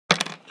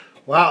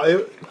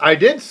Wow, I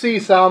did see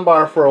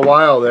soundbar for a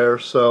while there,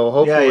 so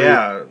hopefully...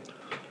 Yeah.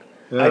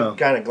 I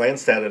kind of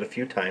glanced at it a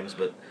few times,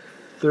 but...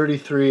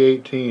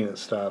 33:18 it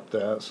stopped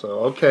at, so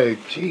okay,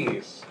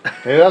 jeez.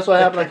 Maybe that's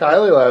what happened to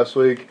Kylie last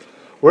week.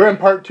 We're in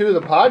part 2 of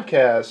the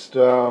podcast.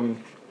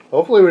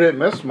 Hopefully we didn't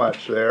miss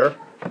much there.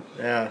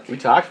 Yeah. We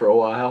talked for a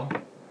while.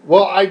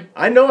 Well,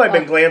 I know I've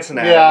been glancing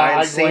at it. I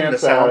had seen the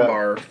sound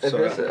bar.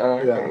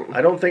 So yeah.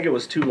 I don't think it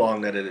was too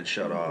long that it had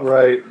shut off.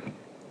 Right.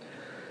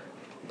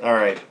 All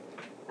right.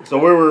 So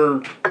we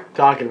were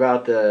talking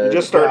about we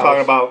just started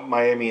talking about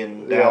Miami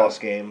and Dallas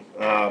game.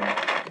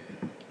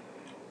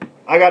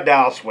 I got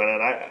Dallas winning.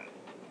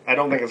 I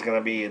don't think it's going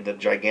to be the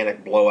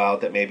gigantic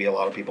blowout that maybe a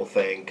lot of people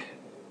think.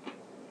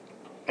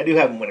 I do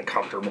have them winning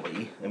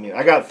comfortably. I mean,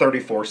 I got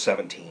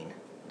 34-17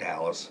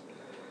 Dallas.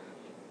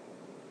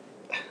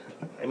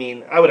 I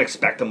mean, I would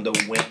expect them to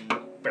win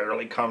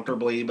fairly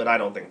comfortably, but I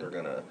don't think they're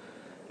going to.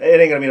 It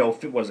ain't going to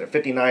be what was it,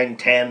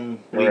 59-10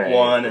 week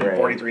 1 and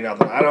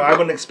 43-0. I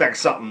wouldn't expect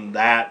something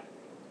that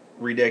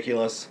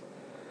ridiculous.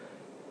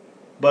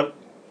 But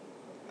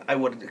I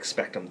would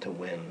expect them to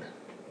win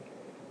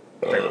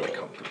fairly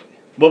comfortably.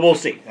 But we'll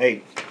see.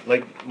 Hey,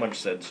 like Munch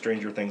said,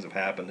 stranger things have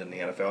happened in the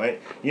NFL.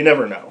 You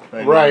never know.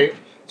 I mean,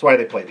 that's why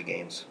they play the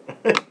games.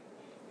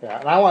 Yeah,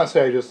 and I want to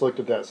say I just looked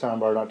at that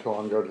soundbar not too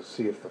long ago to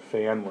see if the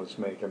fan was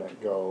making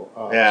it go.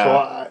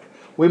 So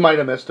we might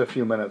have missed a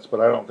few minutes, but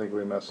I don't think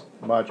we missed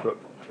much. But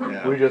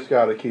we just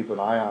got to keep an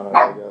eye on it,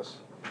 I guess.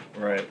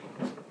 Right.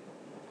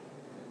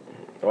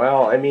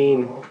 Well, I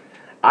mean,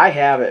 I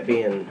have it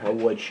being a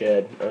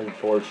woodshed,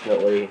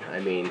 unfortunately.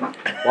 I mean,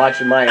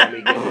 watching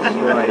Miami get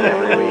destroyed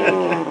every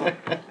week.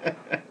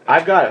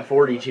 I've got it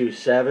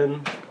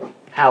 42-7.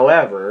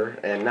 However,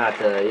 and not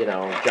to,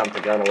 jump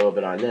the gun a little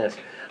bit on this,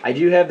 I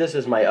do have this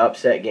as my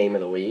upset game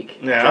of the week.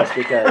 Yeah. Just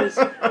because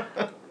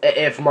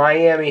if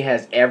Miami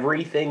has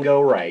everything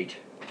go right,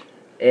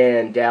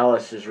 and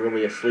Dallas is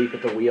really asleep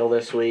at the wheel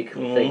this week,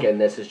 thinking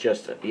this is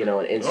just,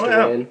 an instant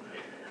win,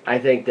 I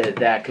think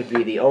that could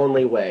be the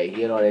only way,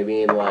 you know what I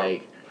mean?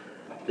 Like,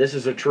 this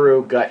is a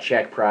true gut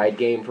check pride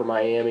game for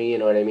Miami, you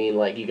know what I mean?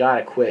 Like, you got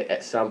to quit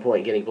at some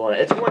point getting blown out.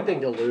 It's one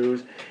thing to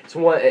lose.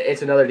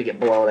 It's another to get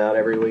blown out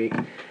every week.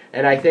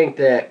 And I think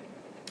that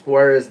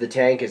whereas the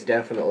tank is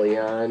definitely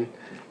on,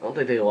 I don't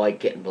think they like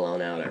getting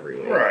blown out every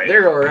week. Right.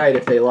 They're all right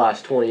if they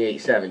lost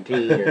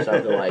 28-17 or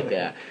something like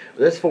that. But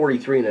this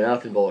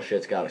 43-0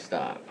 bullshit's got to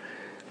stop.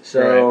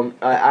 So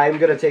I'm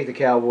going to take the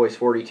Cowboys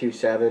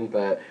 42-7,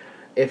 but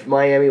if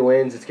Miami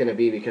wins, it's going to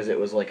be because it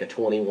was like a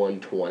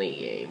 21-20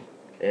 game.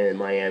 And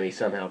Miami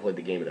somehow played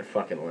the game of their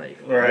fucking life.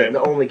 Right.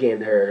 The only game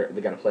they're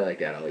going to play like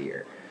that all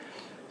year.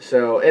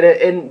 So,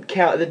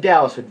 the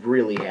Dallas would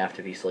really have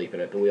to be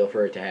sleeping at the wheel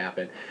for it to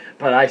happen.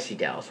 But I see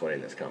Dallas winning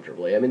this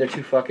comfortably. I mean, they're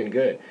too fucking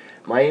good.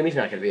 Miami's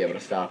not going to be able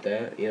to stop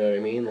that. You know what I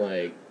mean?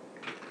 Like,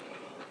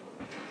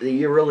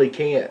 you really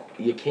can't.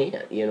 You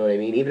can't. You know what I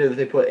mean? Even if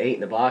they put 8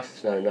 in the box,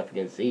 it's not enough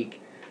against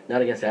Zeke.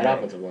 Not against that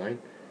offensive line.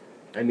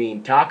 I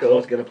mean,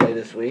 Taco's going to play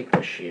this week.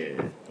 Oh, shit.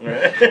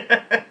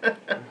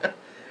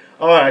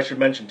 Oh, I should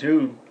mention,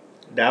 too,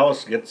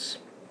 Dallas gets...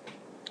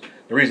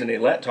 The reason they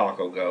let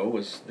Taco go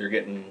was they're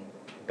getting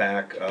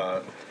back,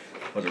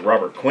 was it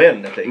Robert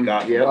Quinn that they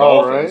got from the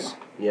Dolphins? Right.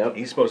 Yep.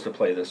 He's supposed to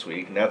play this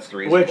week, and that's the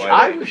reason Which why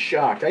I was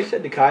shocked. I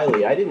said to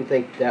Kylie, I didn't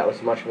think that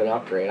was much of an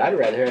upgrade. I'd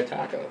rather have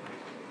Taco.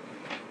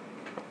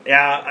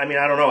 Yeah, I mean,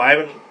 I don't know. I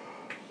haven't...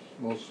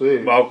 We'll see.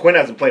 Well, Quinn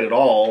hasn't played at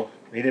all.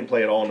 He didn't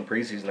play at all in the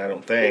preseason, I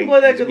don't think. He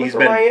played that good for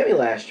Miami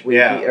last week,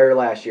 or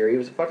last year. He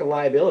was a fucking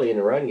liability in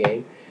the run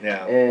game.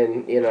 Yeah.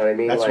 And, you know what I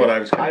mean? That's what I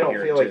was kind of I don't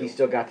hearing, feel like too. he's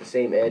still got the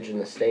same edge and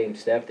the same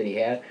step that he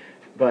had.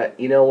 But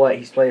you know what?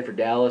 He's playing for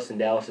Dallas, and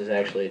Dallas is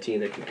actually a team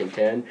that can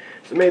contend.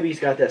 So maybe he's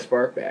got that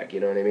spark back, you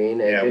know what I mean?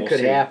 Yeah, it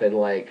could happen.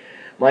 Like,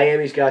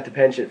 Miami's got the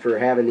penchant for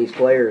having these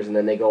players, and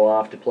then they go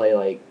off to play,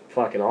 like,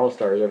 fucking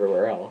all-stars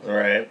everywhere else.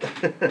 Right.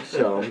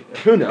 So,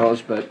 who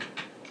knows? But,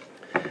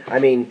 I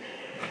mean...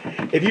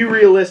 If you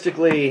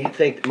realistically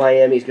think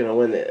Miami's going to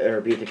win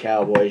or beat the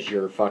Cowboys,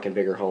 you're a fucking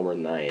bigger homer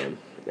than I am.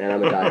 And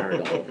I'm a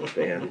diehard Dolphins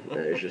fan.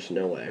 There's just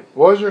no way.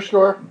 What was your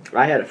score?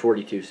 I had it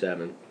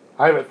 42-7.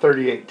 I have it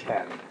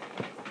 38-10.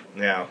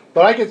 Yeah.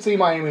 But I could see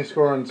Miami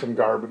scoring some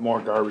more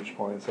garbage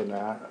points than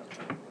that.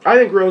 I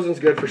think Rosen's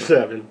good for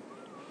 7.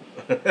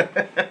 I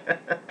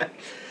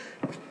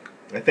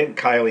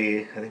think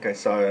I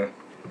saw...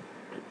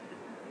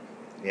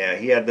 Yeah,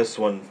 he had this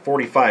one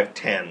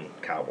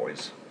 45-10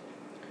 Cowboys.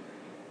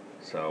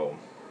 So,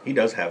 he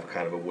does have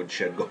kind of a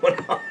woodshed going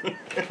on.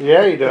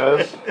 Yeah, he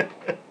does.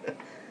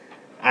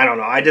 I don't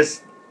know.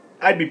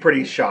 I'd be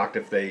pretty shocked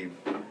if they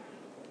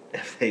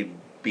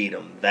beat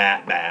them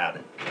that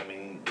bad. I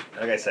mean,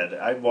 like I said,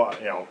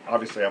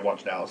 obviously I've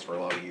watched Dallas for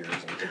a lot of years.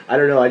 And I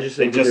don't know. I just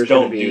think they just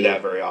don't do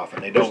that very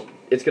often. They don't.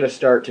 It's going to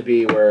start to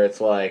be where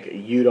it's like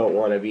you don't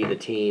want to be the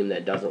team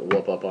that doesn't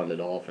whoop up on the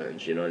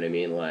Dolphins. You know what I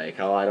mean? Like,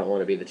 I don't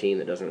want to be the team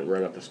that doesn't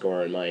run up the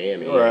score in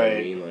Miami. You know what I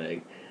mean?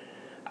 Like.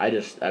 I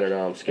don't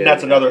know. I'm scared. And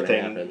that's another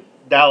thing. Happen.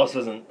 Dallas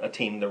isn't a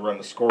team to run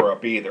the score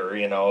up either.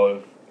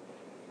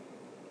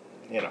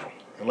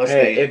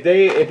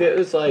 if it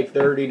was like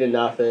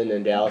 30-0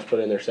 and Dallas put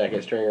in their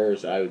second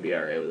stringers, I would be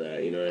all right with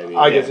that. You know what I mean?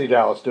 I can see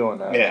Dallas doing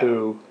that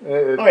too.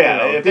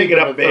 If they get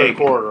up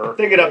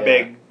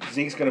big,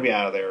 Zeke's going to be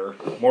out of there.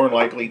 More than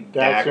likely,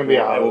 Dak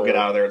will get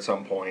out of there at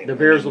some point. The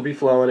beers will be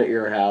flowing at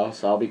your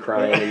house. I'll be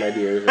crying in my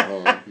beers at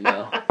home.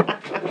 No,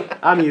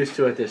 I'm used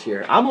to it this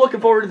year. I'm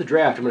looking forward to the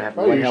draft. I'm going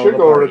to have you should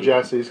go over to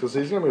Jesse's because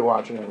he's going to be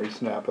watching every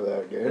snap of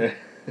that game.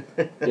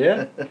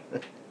 Yeah.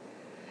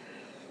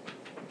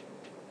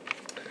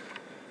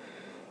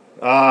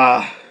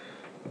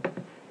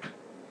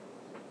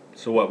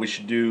 So what we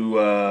should do?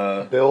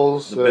 The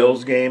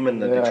Bills game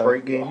and the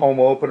Detroit game, home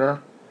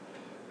opener.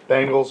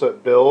 Bengals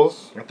at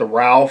Bills. At the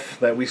Ralph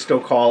that we still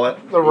call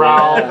it. The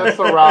Ralph. It's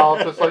the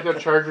Ralph. Just like the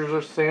Chargers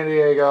of San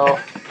Diego.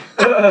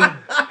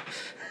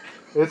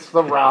 It's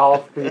the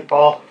Ralph,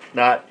 people.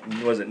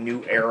 Was it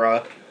New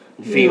Era?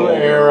 New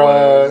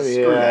Era.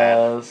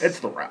 Yes. It's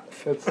the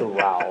Ralph. It's the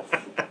Ralph.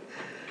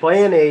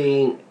 Playing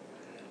a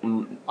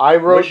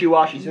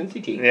wishy-washy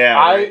Cincy team.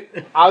 Yeah.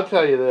 I'll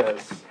tell you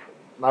this.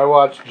 I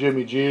watched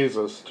Jimmy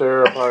Jesus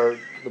tear apart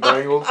the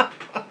Bengals.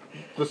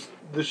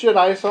 The shit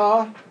I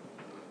saw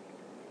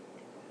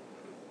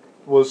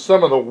was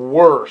some of the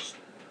worst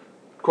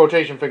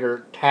quotation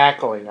finger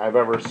tackling I've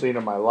ever seen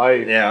in my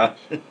life. Yeah.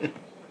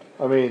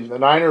 I mean, the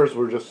Niners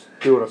were just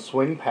doing a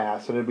swing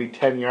pass, and it'd be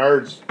 10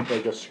 yards,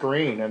 like a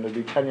screen, and it'd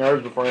be 10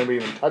 yards before anybody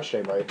even touched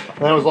anybody.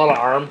 And there was a lot of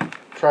arm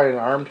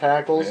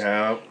tackles.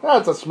 Yeah.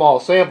 That's a small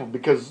sample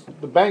because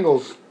the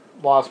Bengals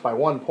lost by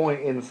 1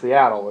 point in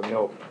Seattle in the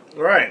open.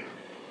 Right.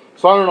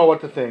 So I don't know what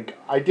to think.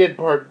 I did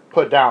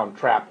put down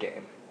trap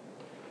game.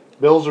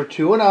 Bills are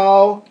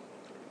 2-0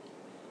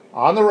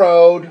 on the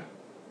road,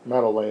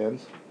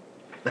 Meadowlands.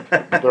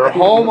 Their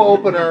home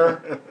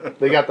opener.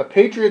 They got the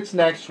Patriots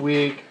next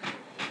week.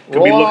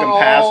 Could be looking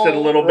past it a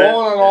little bit.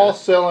 Rolling on all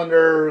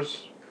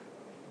cylinders.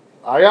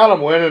 I got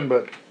them winning,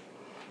 but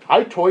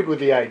I toyed with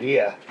the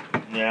idea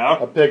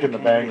of picking the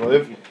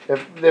Bengals.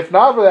 If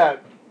not for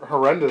that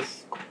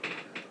horrendous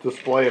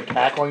display of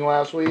tackling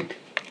last week,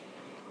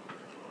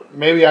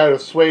 maybe I would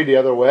have swayed the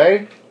other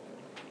way.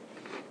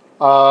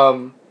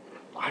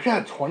 I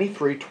got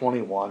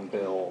 23-21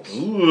 Bills.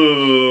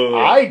 Ooh.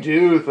 I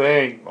do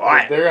think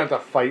they're going to have to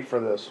fight for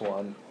this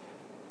one.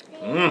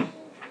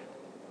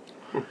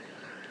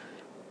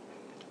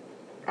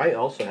 I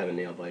also have a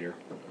nail biter.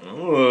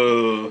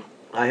 Ooh.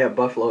 I have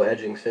Buffalo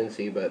edging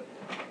Cincy, but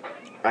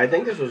I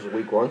think this was a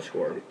week 1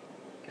 score.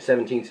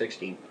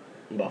 17-16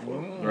 in Buffalo.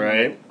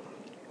 Right.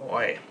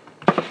 Boy.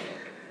 Well,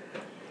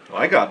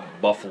 I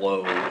got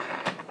Buffalo.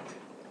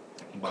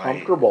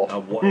 Comfortable.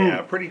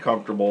 Pretty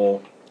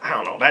comfortable. I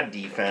don't know, that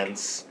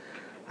defense,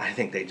 I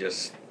think they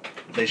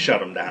shut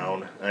them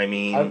down. I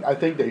mean... I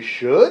think they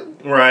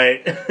should.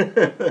 Right.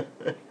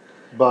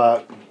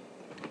 But...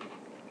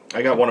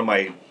 I got one of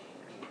my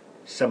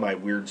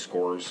semi-weird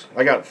scores.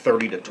 I got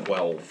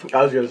 30-12.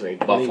 I was going to say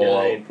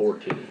Buffalo.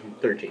 14,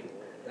 13.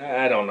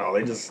 I don't know,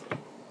 they just...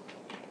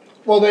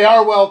 Well, they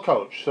are well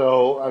coached,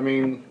 so, I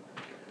mean,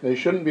 they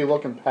shouldn't be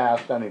looking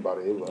past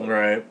anybody. But.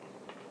 Right.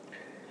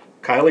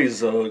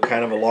 Kylie's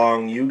kind of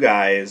along you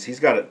guys. He's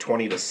got it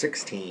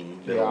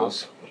 20-16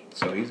 Bills. Yeah.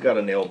 So he's got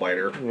a nail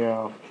biter.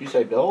 Yeah. Did you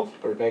say Bills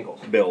or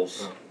Bengals?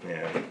 Bills. Oh.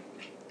 Yeah.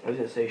 I was going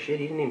to say, shit,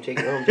 he didn't even take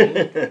his own team.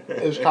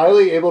 Is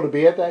Kylie able to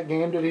be at that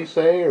game, did he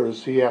say, or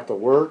does he have to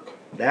work?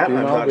 That I'm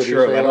not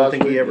sure of. I don't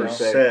think he ever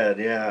said.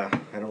 Yeah.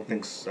 I don't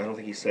think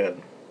he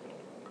said.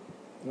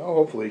 No,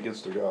 hopefully he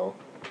gets to go.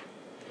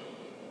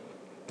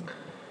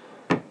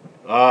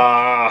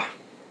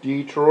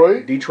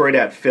 Detroit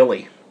at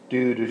Philly. I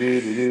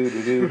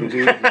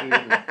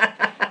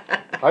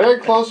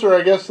got closer,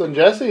 I guess, than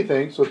Jesse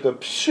thinks with the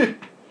psh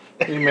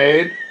he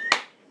made.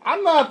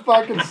 I'm not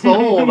fucking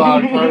sold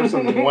on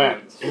Carson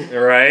Wentz.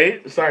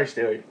 Right? Sorry,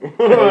 Stewie.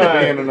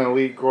 As being an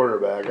elite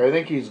quarterback. I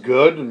think he's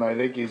good, and I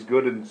think he's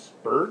good in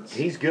spurts.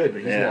 He's good,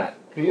 but he's not.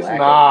 He's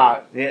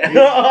not. Yeah.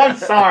 I'm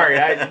sorry.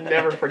 I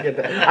never forget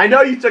that. I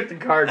know you took the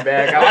card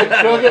back.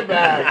 I took it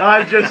back.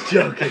 I'm just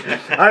joking.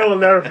 I will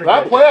never forget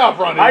that playoff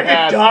run. I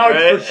get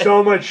dogged for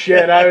so much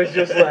shit. I was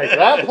just like,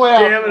 that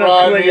playoff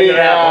run he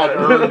had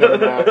earned him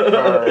that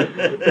card.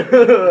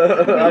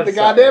 The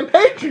goddamn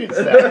Patriots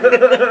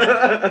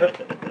there.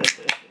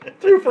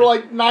 Threw for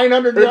like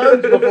 900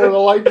 yards before the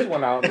lights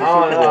went out.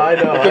 I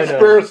know. A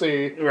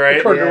conspiracy, right?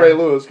 According to Ray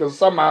Lewis, because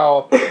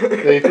somehow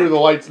they threw the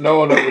lights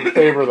knowing it would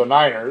favor the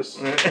Niners.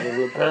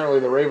 Apparently,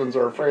 the Ravens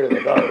are afraid of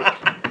the dark.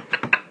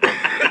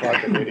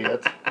 Fucking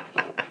idiots.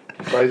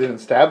 Surprised they didn't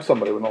stab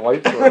somebody when the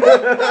lights were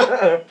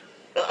on.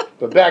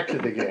 But back to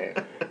the game.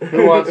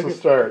 Who wants to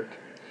start?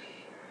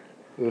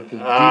 The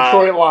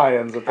Detroit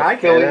Lions at the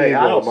Philly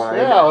Eagles.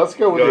 Yeah, let's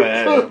go with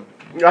you.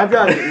 I've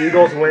got the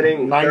Eagles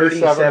winning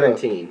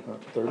 30-17.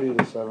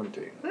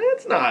 30-17.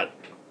 It's not.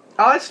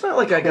 Oh, it's not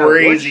like I got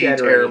crazy or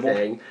terrible.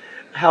 Anything.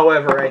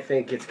 However, I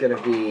think it's going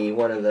to be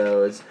one of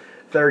those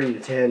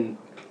 30-10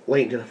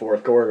 late into the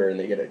fourth quarter, and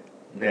they get a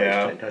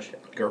touchdown.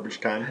 Garbage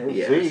time.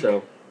 Yeah. Zeke.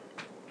 So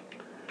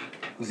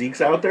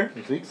Zeke's out there.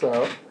 Zeke's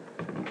out.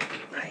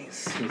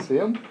 Nice. You see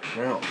him?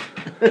 No.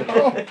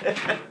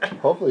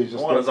 Hopefully he's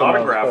just. I want his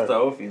autograph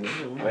though. If he's.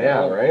 Oh,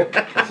 yeah, right.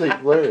 Let's see,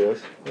 there he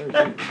is.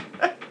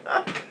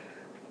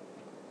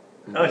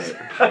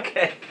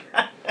 Okay.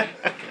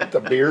 The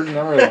beard and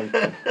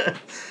everything.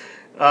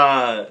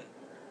 I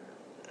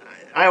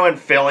went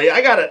Philly.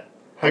 I got a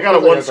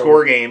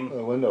one-score game.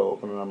 The window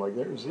open, and I'm like,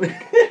 there's Zeke.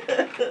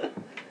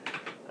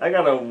 I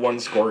got a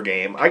one-score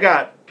game. I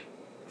got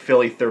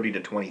Philly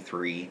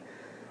 30-23.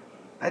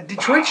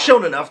 Detroit's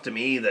shown enough to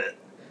me that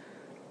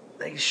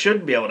they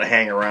should be able to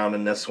hang around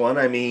in this one.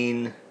 I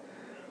mean,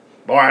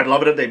 boy, I'd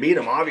love it if they beat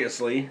them,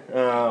 obviously.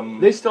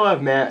 They still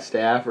have Matt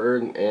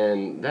Stafford,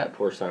 and that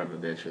poor son of a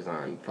bitch is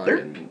on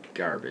fucking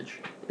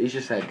garbage. He's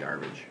just had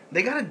garbage.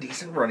 They got a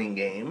decent running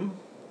game.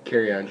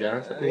 Kerryon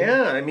Johnson.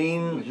 Yeah, I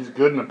mean... He's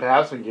good in the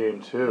passing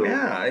game, too.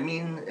 Yeah, I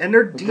mean... And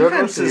their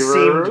defenses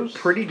seemed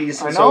pretty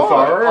decent so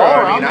far.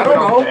 I don't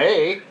know.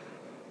 I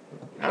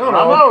don't know.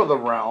 I'm out of the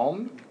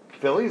realm.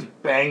 Philly's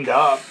banged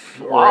up.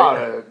 A lot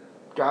of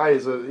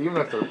guys, even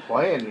if they're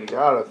playing, you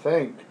gotta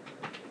think.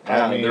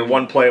 I mean, they're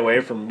one play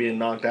away from being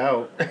knocked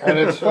out. And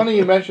it's funny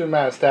you mentioned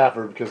Matt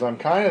Stafford, because I'm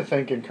kind of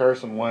thinking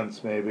Carson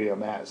Wentz may be a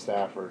Matt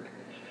Stafford.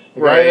 A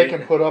guy that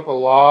can put up a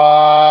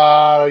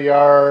lot of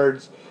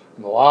yards,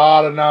 and a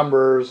lot of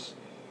numbers,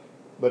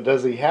 but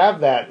does he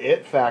have that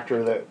it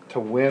factor to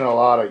win a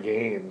lot of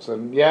games?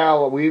 And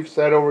yeah, we've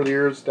said over the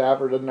years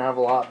Stafford didn't have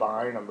a lot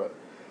behind him, but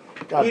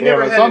he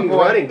never had any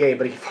running game,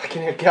 but he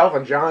fucking had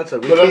Calvin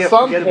Johnson. But at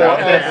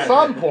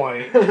some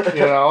point,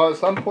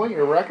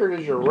 your record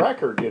is your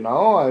record. You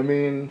know, I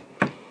mean,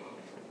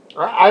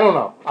 I don't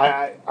know.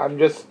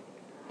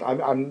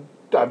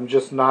 I'm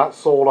just not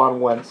sold on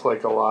Wentz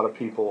like a lot of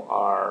people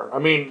are. I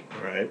mean,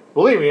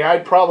 believe me,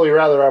 I'd probably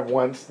rather have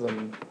Wentz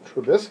than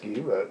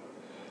Trubisky,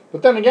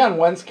 but then again,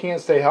 Wentz can't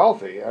stay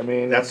healthy. I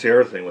mean, that's the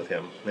other thing with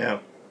him. Yeah.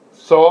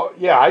 So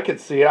yeah, I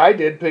could see it. I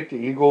did pick the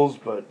Eagles,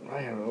 but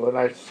when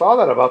I saw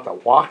that about the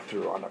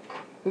walkthrough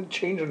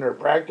changing their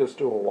practice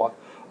to a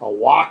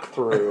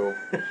walkthrough,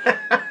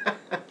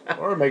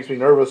 or it makes me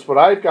nervous. But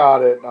I've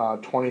got it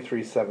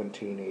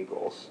 23-17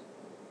 Eagles.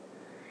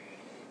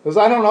 Because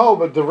I don't know,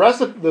 but the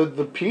recipe's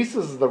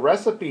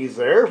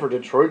there for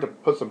Detroit to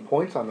put some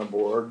points on the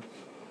board.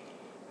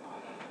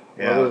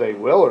 Yeah. Whether they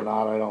will or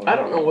not, I don't know. I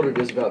don't know what it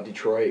is about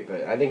Detroit,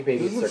 but I think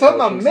maybe it's their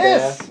coaching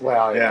staff.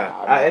 Well, yeah.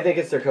 I think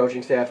it's their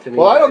coaching staff to me.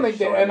 Well, I don't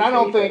think I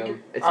don't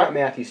think it's not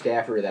Matthew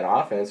Stafford or that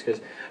offense, because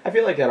I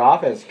feel like that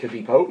offense could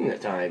be potent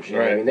at times. You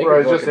know what I mean, they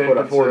could put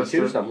up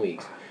 42 some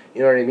weeks.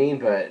 You know what I mean?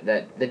 But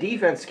the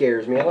defense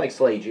scares me. I like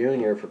Slay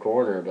Jr. for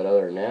corner, but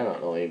other than that, I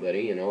don't know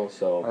anybody. You know,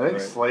 so I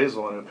think Slay's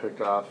the one who picked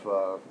off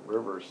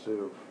Rivers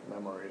too. If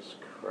memory's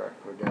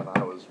correct. Again,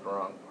 I was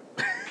drunk.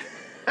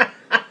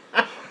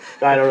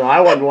 I don't know. I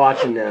wasn't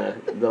watching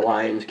the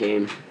Lions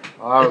game.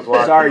 I was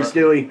watching. Sorry,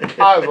 Stewie.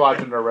 I was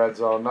watching the red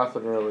zone.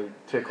 Nothing really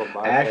tickled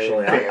my.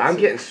 Actually, I'm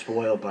getting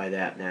spoiled by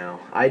that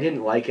now. I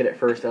didn't like it at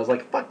first. I was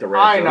like, "Fuck the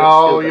red zone." I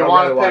know you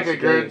want to pick a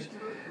good.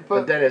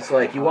 But then it's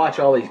like you watch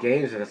all these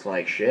games and it's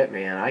like, shit,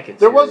 man. I could.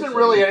 There wasn't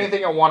really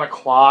anything at 1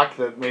 o'clock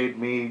that made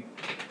me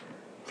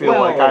feel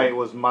like I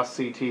was must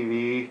see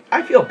TV.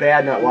 I feel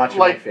bad not watching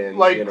my Finns.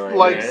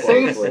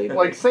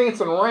 Saints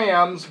and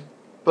Rams.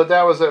 But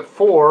that was at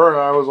 4, and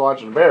I was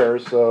watching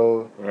Bears,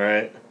 so...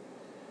 Right.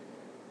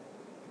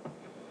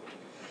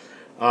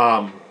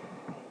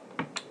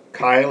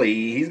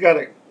 Kylie, he's got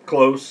it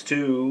close,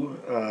 too.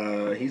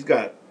 He's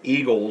got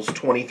Eagles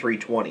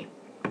 23-20.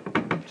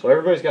 So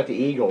everybody's got the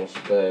Eagles,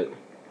 but...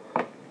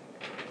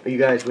 You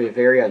guys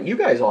you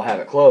guys all have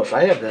it close.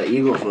 I have the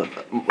Eagles with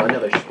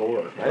another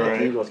score. I think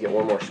the Eagles get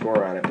one more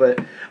score on it.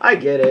 But I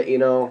get it, you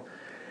know...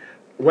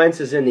 Wentz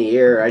is in the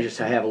air. I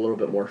have a little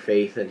bit more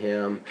faith in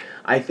him.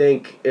 I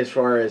think as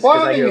far as...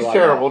 Well, I think he's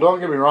terrible. Don't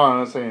get me wrong. I'm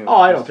not saying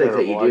I don't think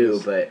that you do,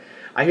 but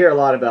I hear a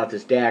lot about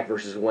this Dak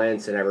versus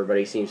Wentz, and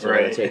everybody seems to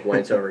want to take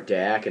Wentz over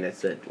Dak, and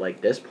it's at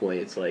this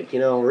point, it's like,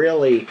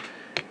 really,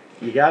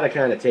 you got to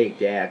kind of take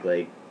Dak.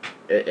 Like,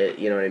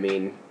 you know what I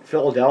mean?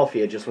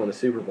 Philadelphia just won the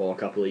Super Bowl a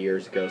couple of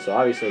years ago, so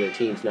obviously their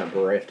team's not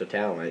bereft of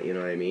talent, you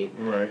know what I mean?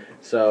 Right.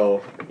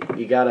 So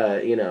you got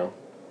to,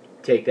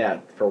 take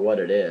that for what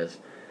it is.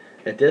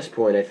 At this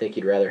point, I think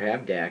you'd rather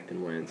have Dak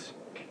than Wentz.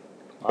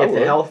 If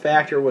the health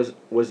factor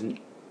wasn't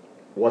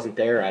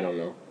there, I don't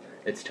know.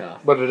 It's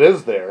tough. But it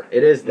is there.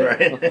 It is there.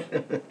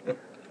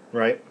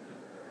 Right.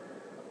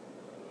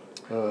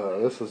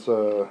 This is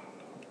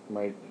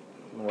my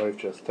wife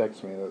just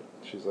texted me that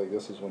she's like,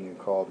 "This is when you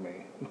called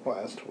me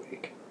last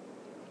week."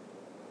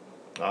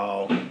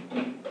 Oh.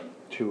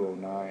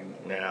 2:09.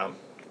 Yeah.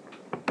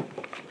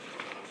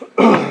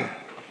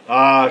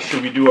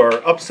 Should we do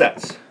our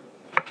upsets?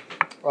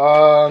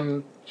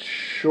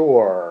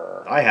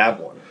 Sure. I have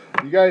one.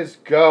 You guys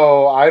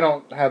go. I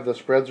don't have the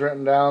spreads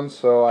written down,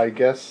 so I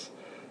guess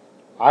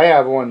I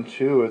have one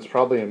too. It's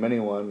probably a mini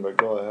one, but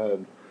go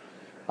ahead.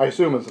 I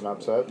assume it's an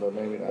upset, but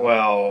maybe not.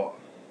 Well,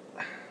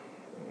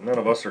 none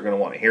of us are going to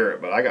want to hear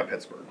it, but I got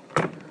Pittsburgh.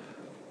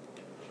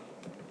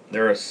 I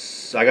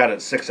got it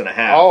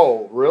 6.5.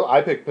 Oh, really?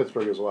 I picked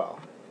Pittsburgh as well.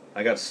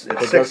 I got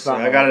 6.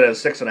 I got it at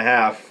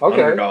 6.5.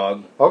 Okay.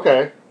 Underdog.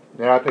 Okay.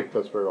 Yeah, I picked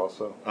Pittsburgh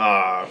also.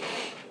 I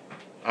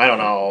don't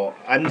know.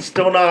 I'm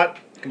still not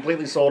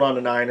completely sold on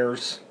the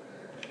Niners.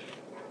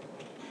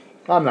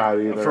 I'm not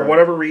either. For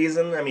whatever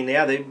reason. I mean,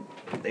 yeah,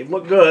 they've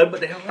looked good,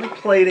 but they haven't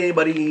played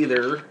anybody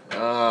either.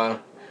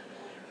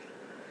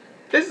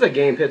 This is a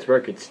game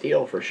Pittsburgh could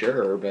steal for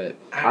sure, but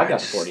I've got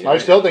 49ers. I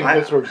still think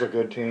Pittsburgh's a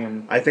good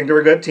team. I think they're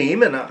a good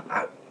team, and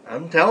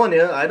I'm telling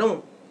you, I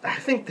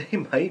think they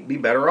might be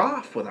better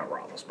off without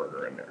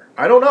Roethlisberger in there.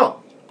 I don't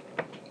know.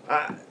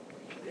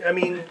 I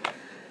mean,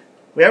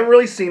 we haven't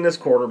really seen this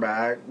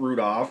quarterback,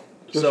 Rudolph.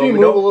 Does he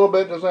move a little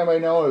bit? Does anybody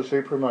know? Or is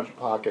he pretty much a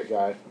pocket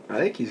guy? I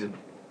think he's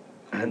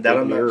and that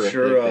I'm not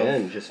sure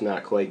of. Just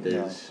not quite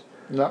as...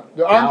 No.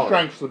 The arm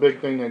strength's the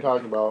big thing they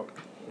talk about.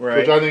 Right.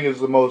 Which I think is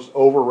the most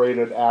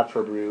overrated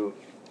attribute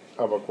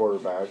of a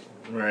quarterback.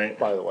 Right.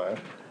 By the way.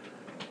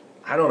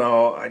 I don't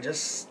know. I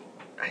just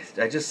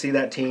see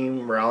that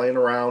team rallying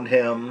around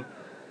him.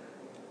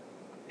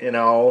 You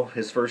know,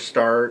 his first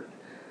start.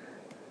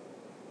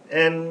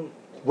 And...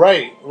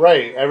 Right.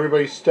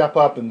 Everybody step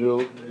up and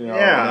do,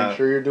 make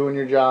sure you're doing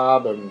your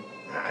job. And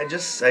I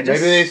just maybe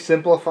they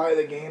simplify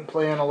the game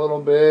plan a little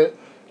bit.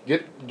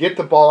 Get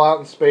the ball out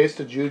in space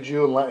to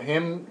Juju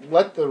and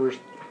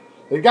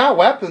they've got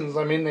weapons.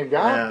 I mean, they've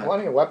got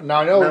plenty of weapons.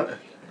 Now, I know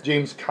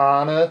James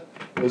Conner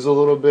is a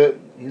little bit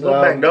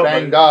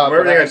banged up.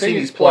 Everything I've seen,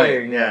 he's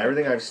playing. Yeah,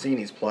 everything I've seen,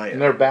 he's playing.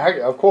 And they're back,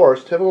 of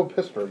course, typical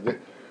Pittsburgh.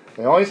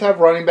 They always have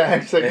running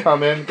backs that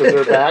come in because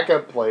their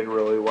backup played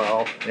really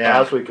well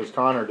last week because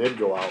Connor did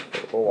go out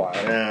for a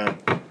while.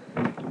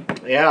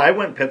 Yeah, I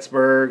went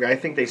Pittsburgh. I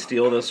think they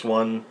steal this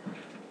one.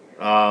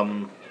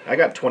 I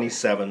got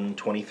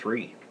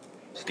 27-23.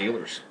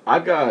 Steelers.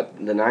 I've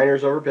got the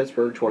Niners over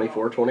Pittsburgh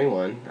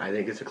 24-21. I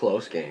think it's a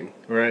close game.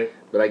 Right.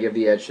 But I give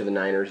the edge to the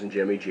Niners and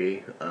Jimmy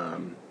G.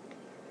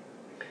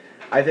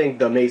 I think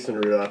the Mason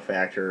Rudolph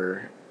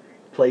factor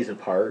plays a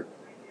part,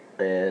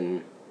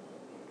 and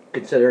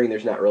considering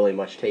there's not really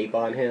much tape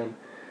on him,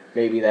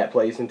 maybe that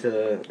plays into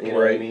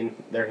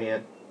their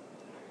hand.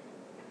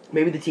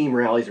 Maybe the team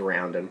rallies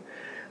around him.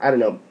 I don't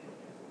know.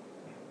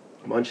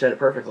 Munch said it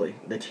perfectly.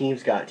 The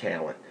team's got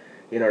talent.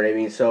 You know what I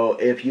mean? So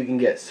if you can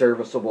get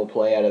serviceable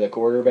play out of the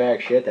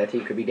quarterback, that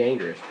team could be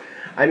dangerous.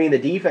 I mean, the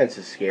defense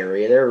is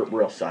scary. They're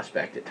real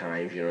suspect at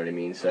times, you know what I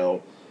mean?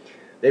 So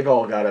they've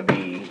all got to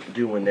be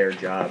doing their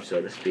job,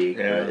 so to speak.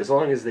 Yeah. But as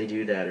long as they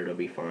do that, it'll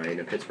be fine.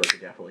 And Pittsburgh could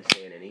definitely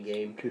stay in any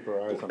game. Keep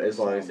our eyes on as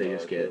long as they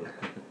just get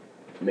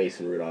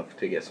Mason Rudolph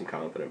to get some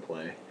confident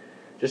play.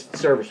 Just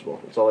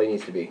serviceable. That's all he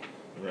needs to be.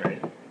 Right.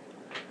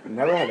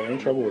 Never had any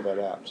trouble with that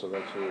app, so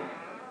that's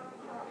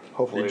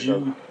hopefully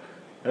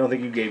I don't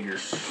think you gave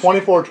yours.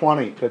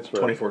 24-20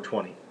 Pittsburgh.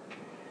 24-20.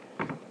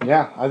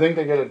 Yeah, I think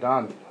they get it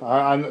done.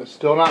 I'm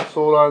still not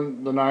sold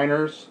on the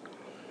Niners.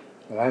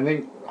 And I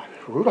think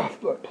Rudolph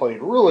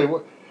played really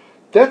well.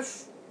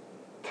 That's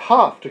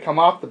tough to come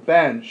off the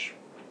bench.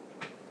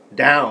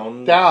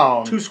 Down.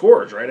 2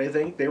 scores, right? I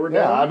think they were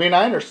down. Yeah, I mean,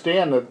 I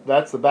understand that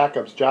that's the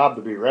backup's job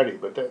to be ready,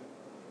 but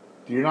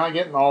you're not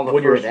getting all the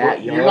when first... You're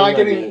that young, you're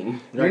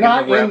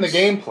not in the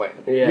game plan.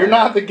 Yeah. You're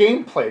not the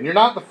game plan. You're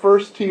not the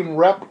first team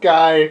rep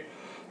guy.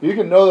 You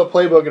can know the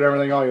playbook and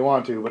everything all you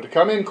want to, but to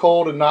come in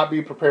cold and not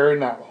be preparing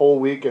that whole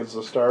week as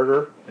the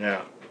starter,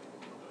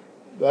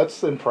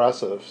 that's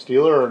impressive.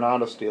 Steeler or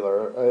not a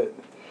Steeler?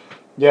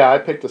 I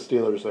picked the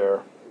Steelers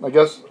there. I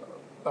guess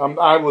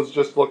I was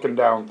just looking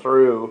down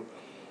through.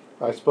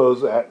 I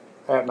suppose at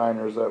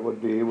Niners that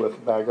would be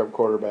with backup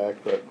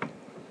quarterback, but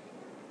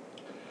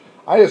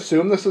I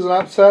assume this is an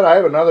upset. I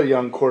have another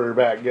young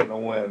quarterback getting a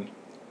win.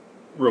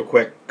 Real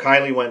quick,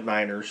 Kylie went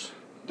Niners.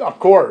 Of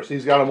course,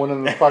 he's got him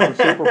winning the fucking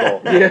Super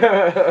Bowl.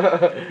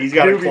 Yeah, he's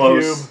got it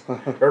close.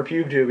 Or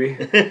Pube Doobie.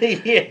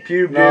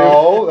 Pube.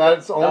 No,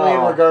 that's only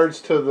in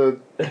regards to the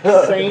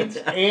Saints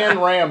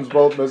and Rams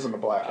both missing the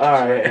playoffs.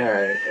 All right.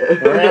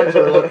 The Rams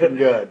are looking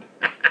good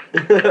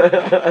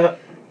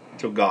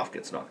until Goff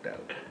gets knocked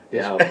out.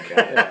 Yeah, oh my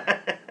God.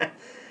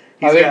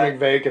 I think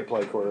McVay could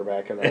play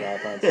quarterback in that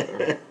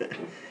offense.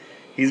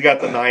 He's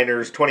got the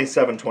Niners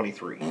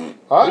 27-23.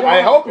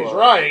 I hope he's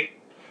right.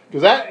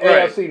 Because that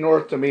AFC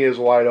North to me is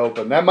wide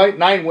open.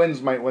 9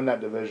 wins might win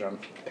that division.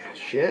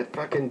 Shit,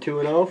 fucking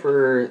 2-0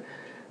 for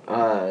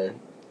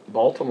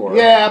Baltimore.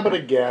 Yeah, but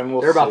again,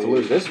 they're about to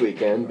lose this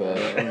weekend, but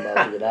I'm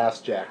about to get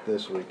ass-jacked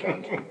this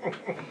weekend.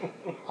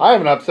 I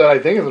have an upset. I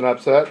think it's an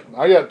upset.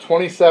 I got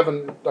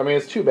 27. I mean,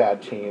 it's 2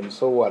 bad teams,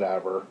 so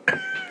whatever.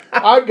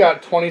 I've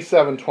got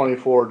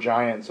 27-24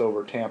 Giants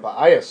over Tampa.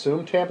 I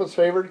assume Tampa's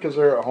favored because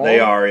they're at home.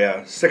 They are,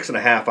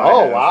 6.5.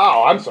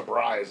 Wow! I'm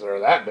surprised they're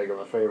that big of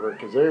a favorite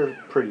because they're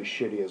pretty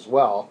shitty as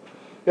well.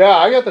 Yeah,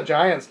 I got the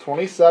Giants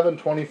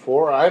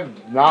 27-24.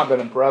 I've not been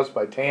impressed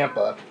by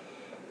Tampa.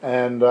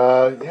 And,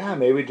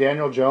 maybe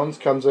Daniel Jones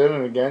comes in,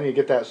 and again, you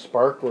get that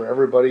spark where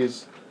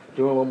everybody's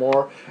doing a little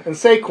more. And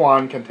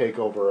Saquon can take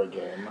over a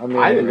game.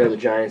 I didn't know the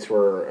Giants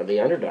were the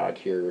underdog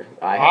here.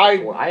 I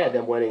had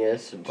them winning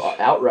this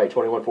outright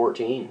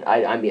 21-14.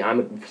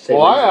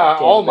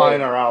 All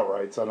mine are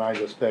outrights, and I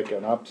just pick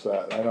an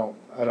upset. I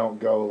don't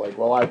go like,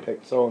 well, I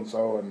picked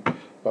so-and-so, and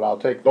but I'll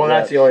take the Well,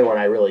 Jets. that's the only one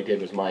I really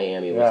did was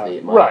Miami. Yeah. Was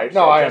the right.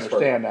 No, I just for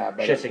understand that.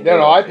 But shits and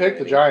I giggles, picked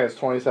the maybe. Giants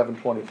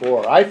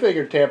 27-24. I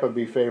figured Tampa would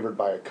be favored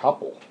by a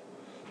couple,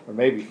 or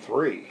maybe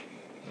 3.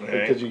 Right.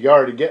 Because you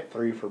already get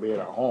 3 for being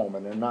at home,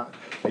 and they're not.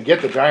 I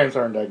get the Giants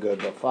aren't that good,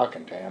 but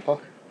fucking Tampa.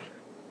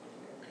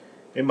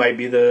 It might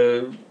be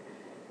the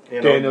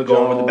Daniel going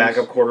Jones, with the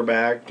backup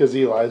quarterback. Because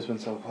Eli's been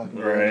so fucking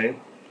good. Right.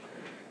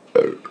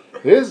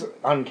 It is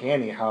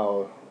uncanny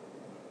how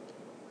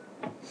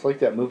it's like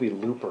that movie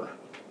Looper.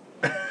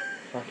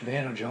 Fucking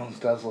Daniel Jones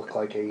does look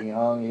like a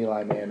young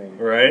Eli Manning.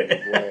 Right.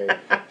 Way.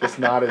 Just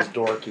not as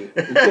dorky.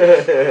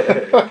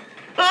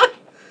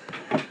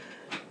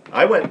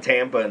 I went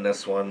Tampa in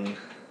this one.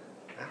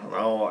 I don't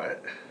know.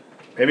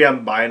 Maybe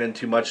I'm buying in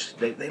too much.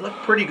 They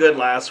looked pretty good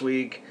last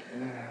week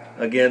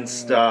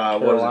against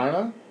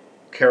Carolina.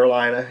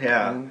 Carolina,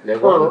 yeah. They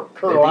won.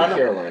 Carolina. They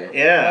beat Carolina.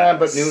 Yeah.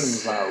 But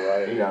Newton's not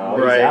right. No,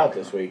 Right. he's out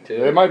this week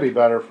too. It might be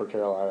better for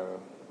Carolina.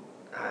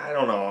 I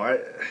don't know.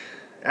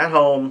 At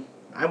home,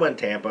 I went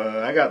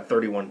Tampa. I got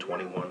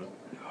 31-21.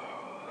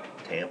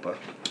 Tampa.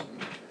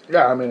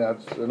 Yeah, I mean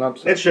that's an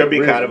upset. It should be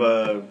for a kind of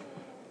reason.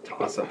 a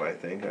toss-up, I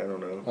think. I don't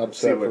know.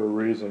 Upset for a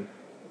reason.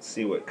 Let's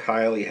see what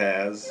Kylie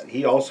has.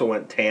 He also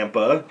went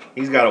Tampa.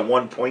 He's got a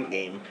 1-point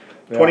game.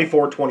 Yeah.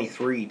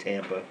 24-23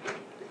 Tampa.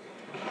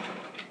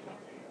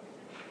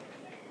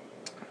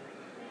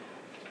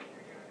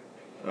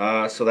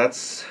 So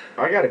that's...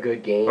 I got a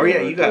good game. Oh,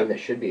 yeah, you got... That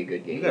should be a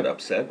good game. You got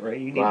upset, right?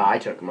 You need... Well, I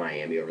took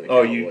Miami over the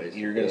Oh, Cowboys.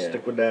 you're going to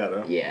stick with that,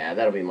 huh? Yeah,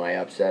 that'll be my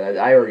upset.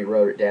 I already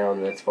wrote it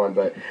down. That's fun.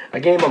 But a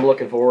game I'm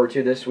looking forward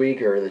to this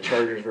week are the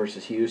Chargers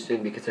versus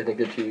Houston because I think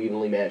they're 2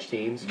 evenly matched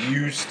teams.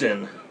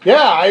 Houston.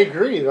 Yeah, I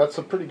agree. That's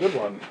a pretty good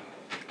one.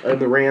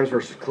 The Rams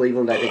versus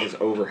Cleveland I think is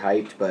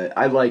overhyped, but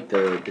I like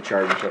the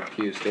Chargers up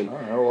Houston. All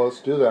right, well,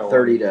 let's do that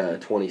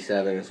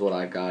 30-27 is what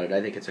I've got it.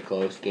 I think it's a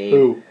close game.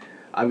 Who?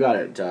 I've got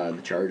it the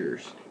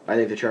Chargers. I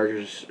think the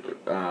Chargers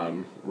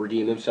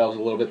redeem themselves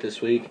a little bit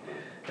this week,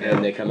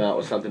 and they come out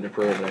with something to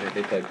prove. And I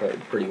think they played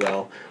pretty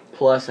well.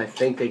 Plus, I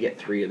think they get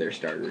 3 of their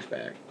starters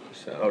back.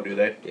 So. Oh, do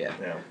they? Yeah.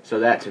 Yeah. So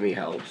that to me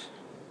helps.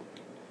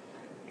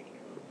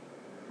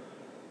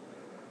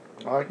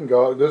 I can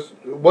go.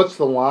 What's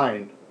the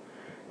line?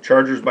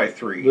 Chargers by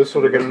 3. This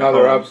would have been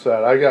another home.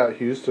 upset. I got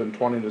Houston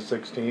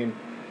 20-16.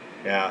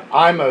 Yeah.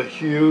 I'm a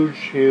huge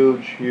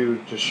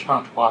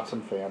Deshaun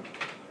Watson fan.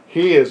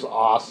 He is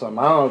awesome.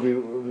 I don't know if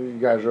you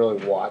guys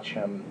really watch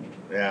him.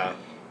 Yeah.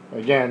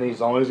 Again,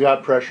 he's always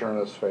got pressure on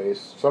his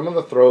face. Some of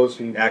the throws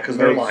he Yeah, because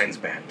their line's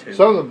bad, too.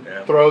 Some of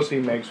the throws he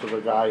makes with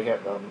a guy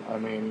hitting him. I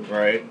mean,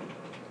 right.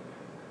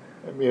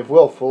 I mean, if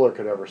Will Fuller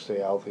could ever stay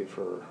healthy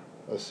for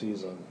a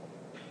season.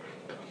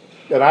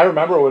 And I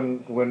remember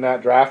when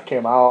that draft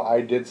came out,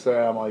 I did say,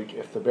 I'm like,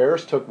 if the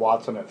Bears took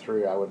Watson at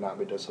 3, I would not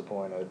be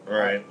disappointed.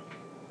 Right.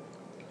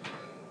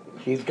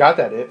 He's got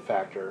that it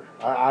factor.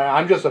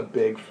 I'm just a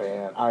big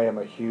fan. I am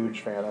a huge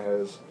fan of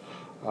his.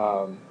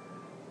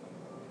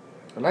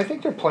 And I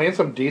think they're playing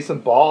some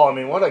decent ball. I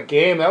mean, what a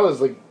game. That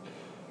was like,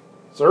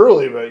 it's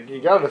early, but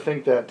you got to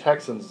think that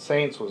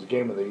Texans-Saints was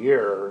game of the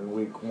year in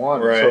week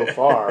 1 so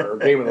far, or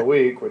game of the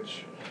week,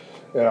 which,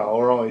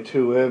 we're only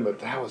 2 in, but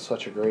that was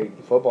such a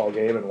great football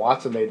game. And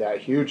Watson made that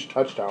huge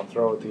touchdown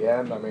throw at the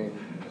end. I mean,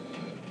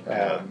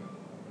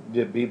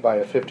 get beat by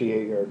a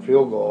 58-yard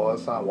field goal.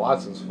 That's not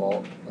Watson's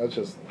fault. That's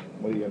just,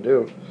 what are you going to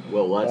do?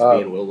 Will Lutz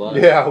being Will Lutz.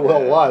 Yeah,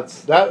 Will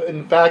Lutz. That,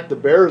 in fact, the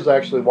Bears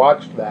actually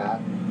watched that,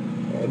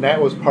 and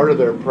that was part of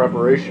their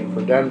preparation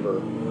for Denver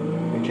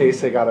in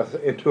case they got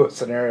into a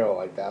scenario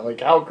like that.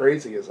 Like, how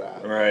crazy is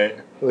that? Right.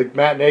 Like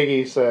Matt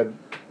Nagy said,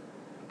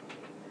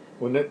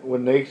 when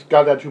they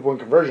got that 2-point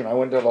conversion, I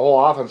went to the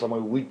whole offense. I'm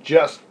like, we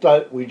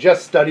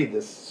just studied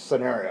this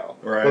scenario.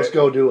 Right. Let's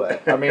go do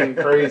it. I mean,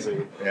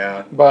 crazy.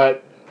 Yeah.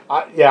 But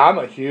I'm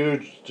a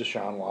huge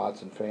Deshaun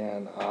Watson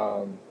fan.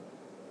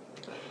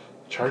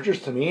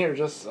 Chargers to me are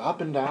just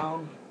up and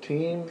down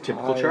team.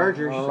 Typical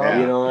Chargers. Yeah.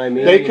 You know what I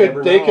mean? They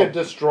could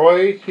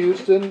destroy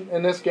Houston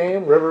in this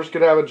game. Rivers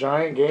could have a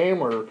giant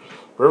game, or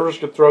Rivers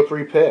could throw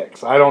 3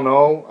 picks. I don't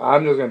know.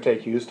 I'm just going to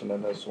take Houston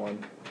in this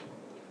one.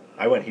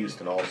 I went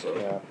Houston also.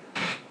 Yeah.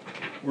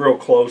 Real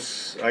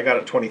close. I got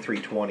it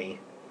 23-20,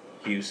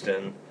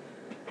 Houston.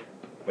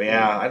 But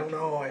yeah, I don't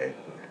know.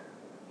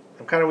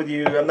 I'm kind of with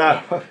you. I'm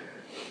not...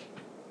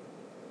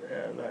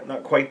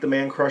 Not quite the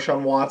man crush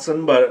on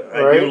Watson, but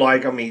I do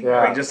like him. He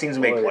just seems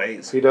to make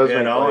plays. He does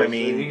make plays. I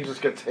mean, he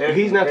just gets hit.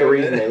 He's not the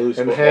reason they lose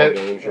football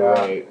games. You're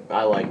right.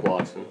 I like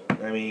Watson.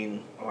 I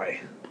mean,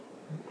 boy.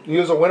 He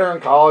was a winner in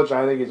college, and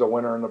I think he's a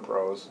winner in the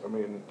pros. I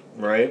mean,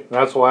 right.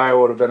 That's why I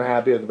would have been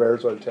happy if the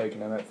Bears would have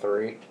taken him at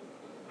 3.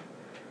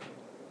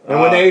 And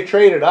when they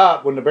traded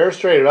up, when the Bears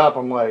traded up,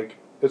 I'm like,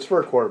 it's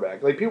for a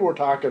quarterback. Like, people were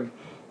talking,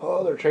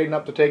 oh, they're trading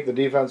up to take the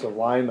defensive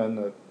lineman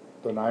that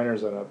the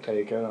Niners ended up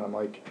taking. And I'm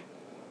like,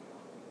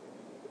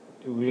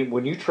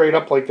 when you trade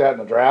up like that in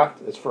the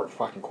draft, it's for a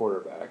fucking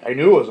quarterback. I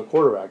knew it was a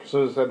quarterback as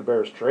soon as I said the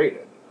Bears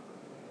traded.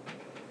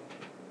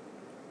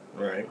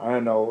 Right. I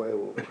didn't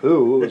know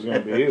who it was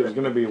going to be. It was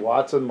going to be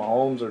Watson,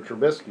 Mahomes, or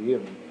Trubisky.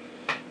 And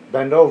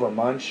bend over,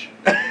 Munch.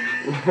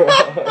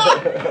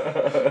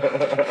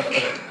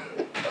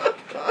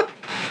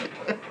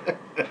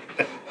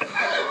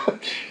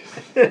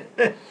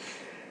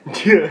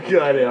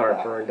 Got it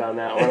heartburned on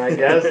that one, I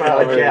guess.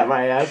 I would cap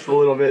my ass a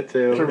little bit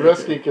too.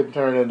 Trubisky could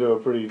turn into a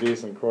pretty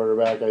decent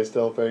quarterback, I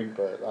still think,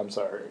 but I'm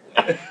sorry.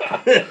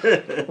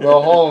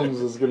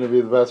 Mahomes is going to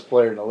be the best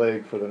player in the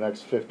league for the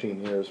next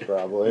 15 years,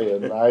 probably,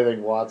 and I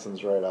think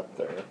Watson's right up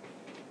there.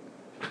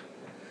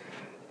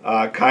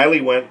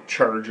 Kylie went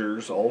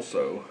Chargers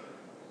also.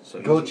 So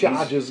go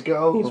Chargers,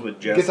 go! He's with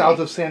Jesse. Get out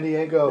of San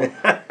Diego.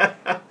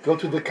 Go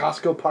to the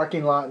Costco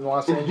parking lot in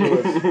Los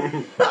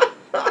Angeles.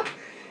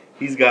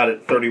 He's got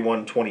it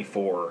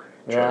 31-24.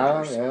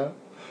 Chargers. Yeah.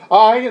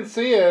 Oh, I can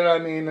see it. I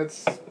mean,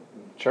 it's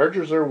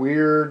Chargers are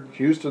weird.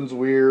 Houston's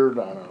weird.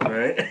 I don't know.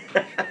 Right?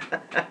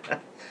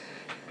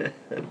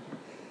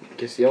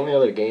 Guess the only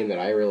other game that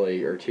I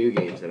really, or two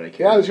games that I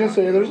care. Yeah, I was gonna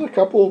say there's a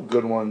couple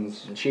good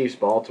ones. The Chiefs,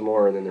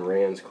 Baltimore, and then the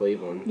Rams,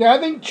 Cleveland. Yeah, I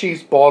think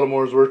Chiefs,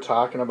 Baltimore's worth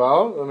talking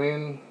about. I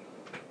mean,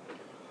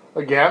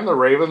 again, the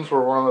Ravens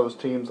were one of those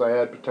teams I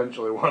had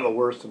potentially one of the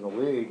worst in the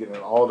league, and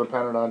it all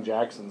depended on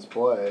Jackson's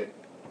play,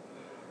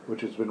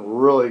 which has been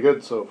really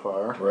good so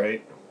far.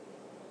 Right.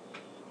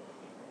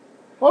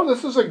 Well,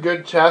 this is a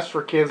good test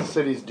for Kansas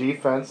City's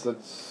defense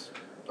that's,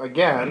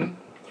 again,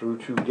 through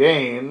 2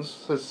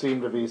 games, has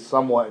seemed to be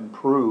somewhat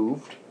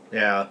improved.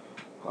 Yeah.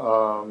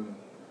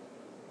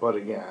 But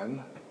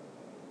again,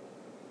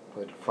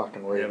 played the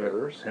fucking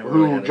Raiders, Never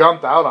who really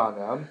jumped out on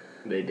them.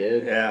 They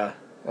did. Yeah.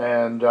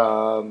 And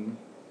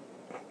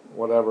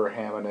whatever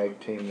ham and egg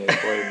team they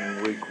played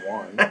in week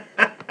 1.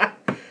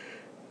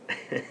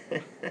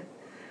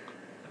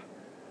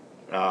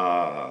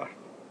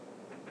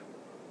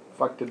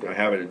 Fuck did they? I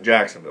have it in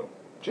Jacksonville.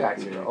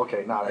 Jacksonville.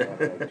 Okay, not a ham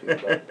and egg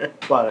team,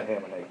 but a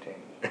ham and egg team.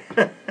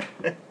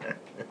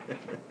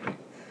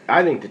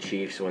 I think the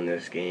Chiefs win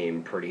this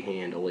game pretty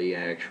handily,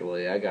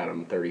 actually. I got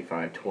them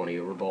 35-20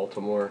 over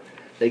Baltimore.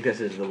 I think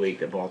this is the week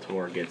that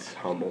Baltimore gets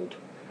humbled.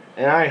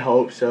 And I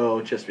hope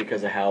so, just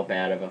because of how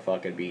bad of a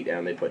fucking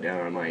beatdown they put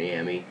down on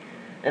Miami.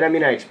 And I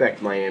mean, I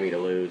expect Miami to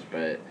lose,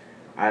 but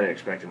I didn't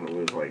expect them to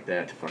lose like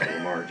that to fucking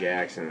Lamar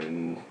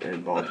Jackson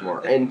and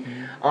Baltimore. And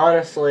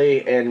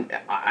honestly, and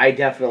I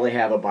definitely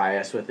have a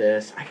bias with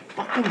this, I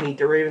fucking hate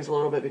the Ravens a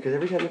little bit because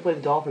every time they play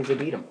the Dolphins, they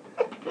beat them.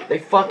 They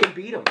fucking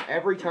beat them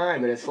every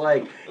time, and it's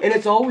like, and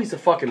it's always the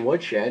fucking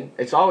woodshed.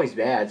 It's always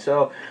bad.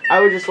 So I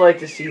would just like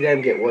to see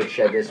them get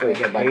woodshed this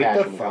weekend by hate the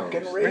Patrick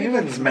fucking Mahomes.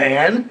 Ravens,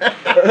 man.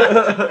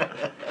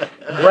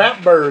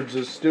 Rat birds,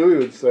 as Stewie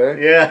would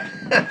say. Yeah.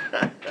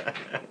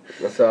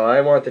 So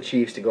I want the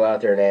Chiefs to go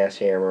out there and ass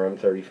hammer them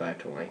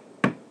 35-20.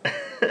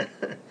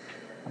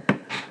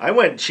 I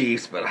went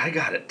Chiefs, but I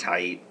got it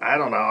tight. I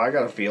don't know. I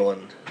got a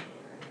feeling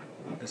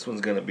this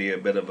one's going to be a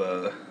bit of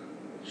a...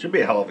 Should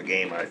be a hell of a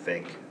game, I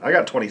think. I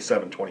got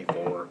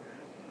 27-24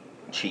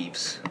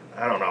 Chiefs.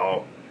 I don't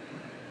know.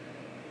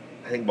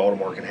 I think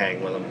Baltimore can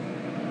hang with them.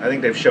 I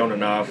think they've shown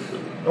enough.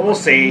 And we'll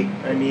see.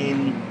 I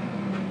mean...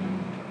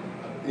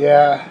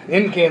 Yeah,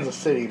 in Kansas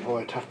City,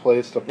 boy, tough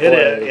place to play. It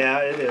is. Yeah,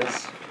 it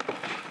is.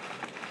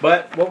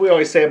 But what we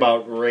always say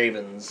about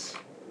Ravens,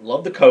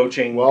 love the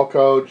coaching. Well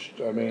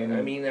coached. I mean,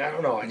 I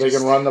don't know. They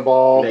can run the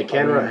ball. They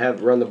can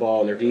run the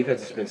ball, and their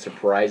defense has been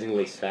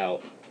surprisingly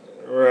stout.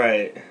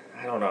 Right.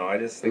 I don't know. I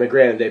just think... I mean,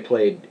 granted, they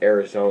played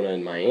Arizona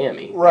and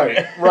Miami.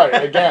 Right.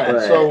 Again,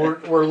 so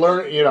we're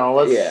learning.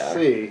 Let's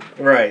see.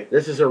 Right.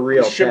 This is a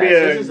real test.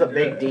 This is a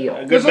big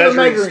deal. This is a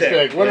measuring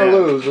stick. Win or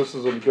lose, this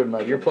is a good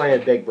measure. You're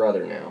playing Big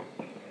Brother now.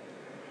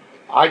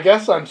 I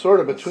guess I'm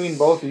sort of between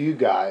both of you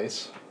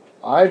guys.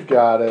 I've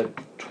got it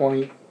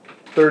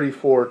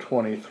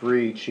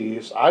 34-23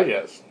 Chiefs. I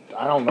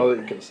don't know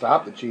that you can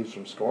stop the Chiefs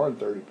from scoring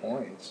 30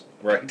 points.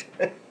 Right.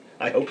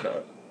 I hope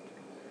not.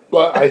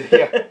 But I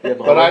think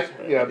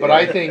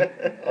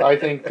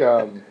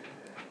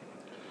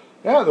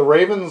the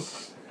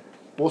Ravens.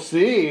 We'll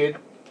see.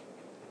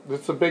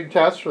 It's a big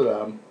test for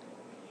them.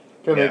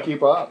 Can they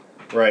keep up?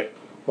 Right.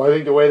 Well, I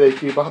think the way they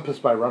keep up is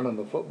by running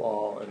the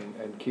football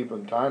and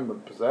keeping time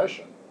of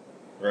possession.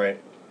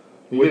 Right.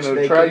 You get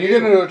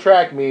into a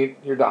track meet,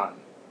 you're done.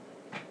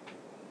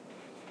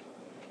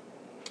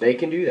 They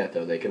can do that,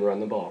 though. They can run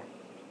the ball.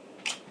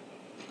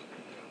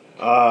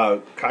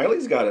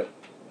 Kylie's got it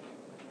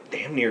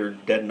damn near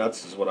dead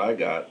nuts is what I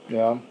got.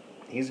 Yeah.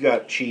 He's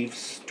got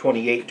Chiefs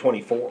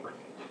 28-24.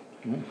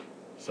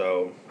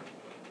 So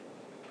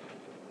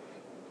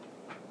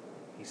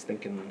he's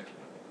thinking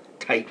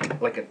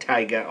tight, like a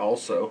tiger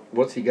also.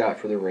 What's he got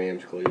for the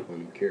Rams, Cleveland?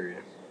 I'm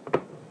curious.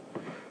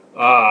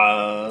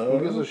 Who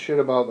gives a shit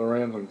about the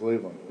Rams and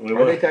Cleveland? I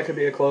think that could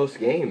be a close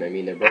game. I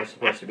mean, they're both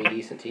supposed to be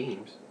decent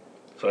teams.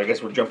 So I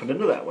guess we're jumping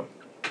into that one.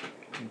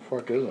 What the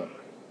fuck is it?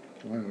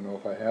 I don't even know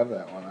if I have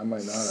that one. I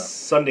might not have.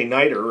 Sunday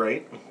nighter,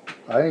 right?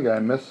 I think I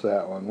missed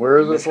that one. Where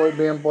is it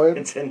being played?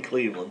 It's in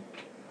Cleveland.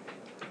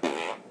 Well,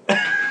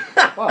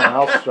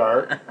 I'll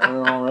start.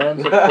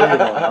 Rams at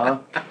Cleveland, huh?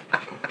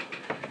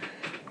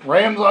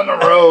 Rams on the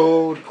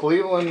road.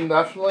 Cleveland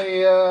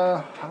definitely,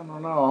 I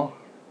don't know.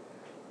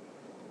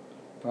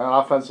 That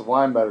offensive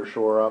line better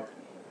shore up.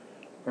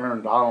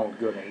 Aaron Donald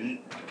going to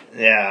eat.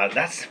 Yeah,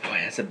 that's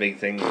a big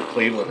thing with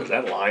Cleveland. Is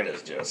that line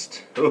is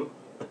just.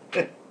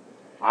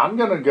 I'm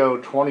going to go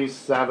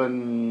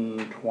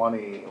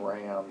 27-20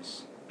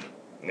 Rams.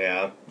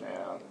 Yeah.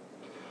 Yeah.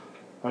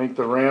 I think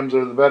the Rams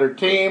are the better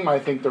team. I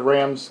think the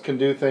Rams can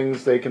do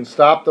things. They can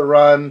stop the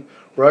run,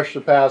 rush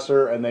the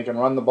passer, and they can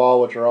run the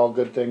ball, which are all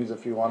good things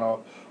if you want to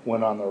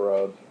win on the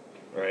road.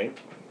 Right.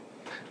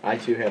 I,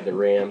 too, have the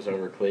Rams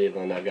over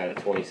Cleveland. I've got a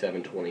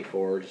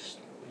 27-24, just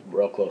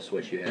real close to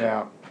what you have.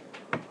 Yeah.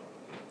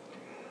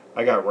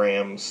 I got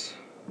Rams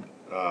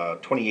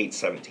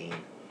 28-17.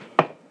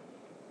 I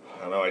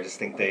don't know. I just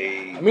think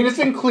they... I mean, it's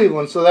in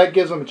Cleveland, so that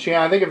gives them a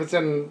chance. I think if it's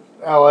in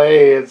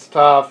L.A., it's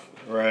tough.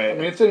 Right. I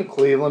mean, it's in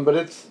Cleveland,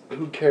 but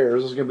who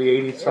cares? It's going to be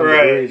 80-some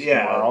degrees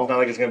tomorrow. It's not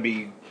like it's going to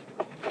be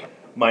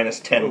minus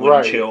 10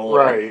 wind chill.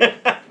 Right.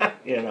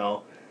 You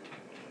know.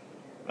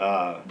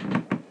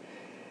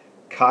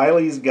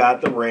 Kylie's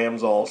got the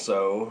Rams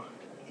also.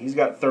 He's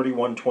got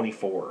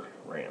 31-24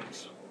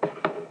 Rams.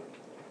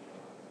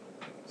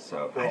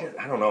 So,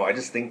 I don't know. I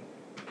just think...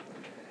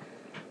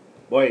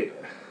 Boy,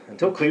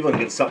 until Cleveland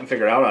gets something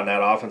figured out on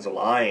that offensive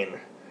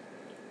line...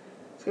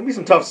 It's going to be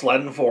some tough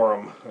sledding for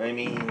him. I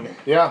mean...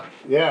 Yeah,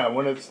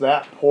 when it's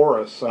that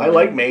porous. I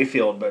like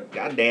Mayfield, but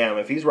goddamn,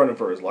 if he's running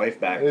for his life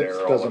back there all the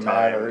time... It doesn't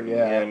matter,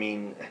 yeah. I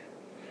mean,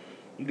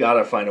 you got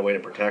to find a way to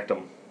protect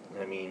him.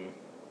 I mean...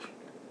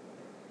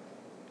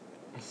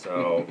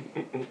 So...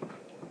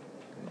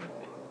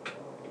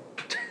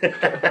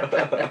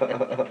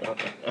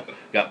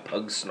 Got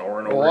pugs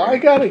snoring over Well, here. I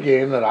got a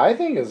game that I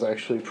think is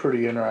actually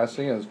pretty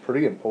interesting and is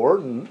pretty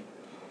important.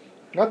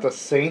 Got the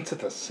Saints at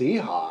the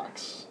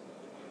Seahawks.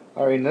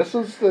 I mean, this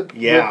is the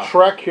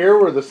trek here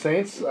where the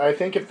Saints, I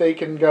think if they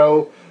can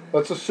go,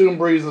 let's assume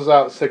Breeze is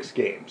out 6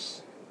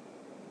 games.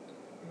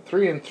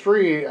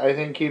 3-3, I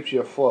think, keeps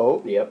you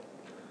afloat. Yep.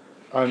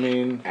 I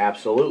mean...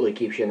 Absolutely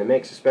keeps you in the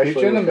mix,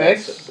 especially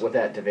with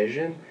that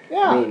division.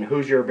 Yeah. I mean,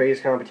 who's your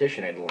biggest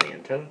competition?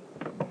 Atlanta?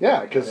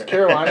 Yeah, because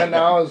Carolina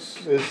now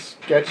is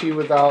sketchy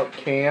without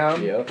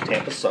Cam. Yep.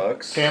 Tampa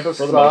sucks. Tampa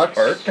for sucks.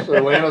 The most part.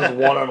 Atlanta's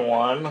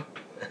 1-1.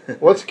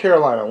 What's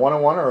Carolina?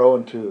 1-1 or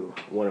 0-2?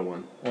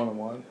 1-1.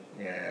 1-1.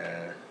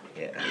 Yeah.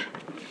 Yeah,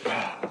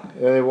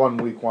 they won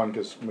week 1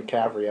 because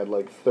McCaffrey had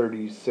like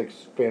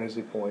 36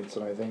 fantasy points,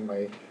 and I think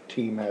my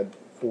team had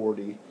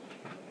 40.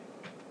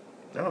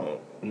 No.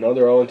 No,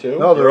 they're 0-2?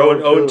 No, they're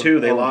 0-2.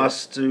 They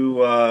lost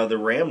to the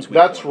Rams week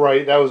That's 1.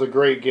 right. That was a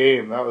great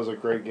game. Yeah,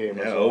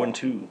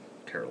 0-2,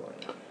 Carolina.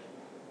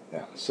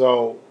 Yeah,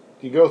 so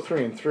you go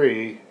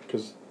 3-3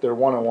 because they're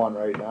 1-1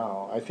 right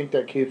now. I think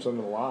that keeps them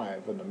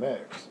alive in the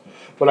mix.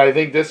 But I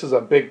think this is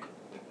a big...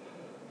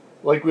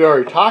 Like we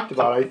already talked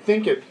about, I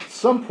think at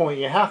some point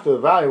you have to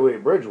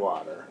evaluate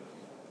Bridgewater.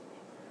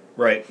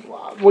 Right.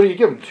 What do you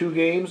give him? 2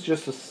 games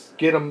just to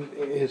get him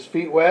his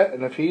feet wet?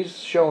 And if he's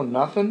showing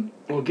nothing?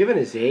 Well, given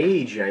his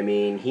age, I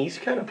mean, he's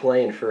kind of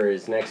playing for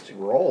his next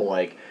role.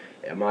 Like,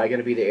 am I going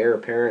to be the heir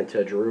apparent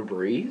to Drew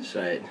Brees?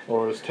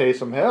 Or is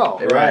Taysom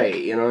Hill? Right,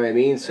 you know what I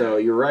mean? So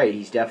you're right.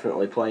 He's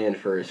definitely playing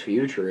for his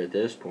future at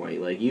this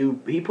point. Like,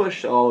 he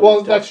pushed all of his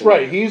Well, that's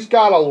right. He's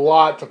got a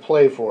lot to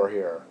play for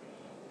here.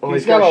 Well,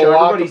 he's got to show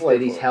everybody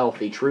that he's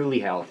healthy,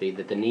 truly healthy,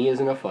 that the knee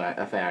isn't a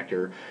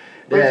factor.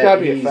 But he's got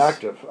to be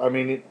effective. I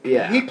mean,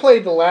 he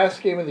played the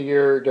last game of the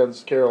year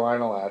against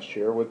Carolina last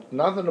year with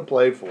nothing to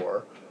play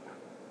for,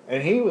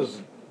 and he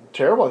was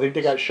terrible. I think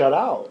they got shut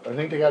out.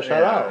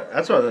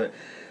 That's what,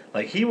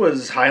 he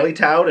was highly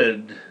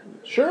touted.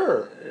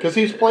 Sure, because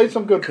he's played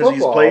some good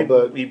football.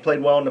 He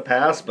played well in the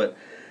past, but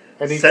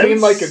and he seemed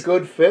like a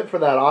good fit for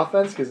that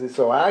offense because he's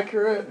so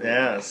accurate.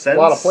 Yeah, a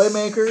lot of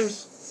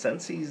playmakers.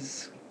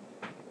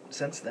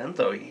 Since then,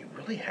 though, he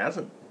really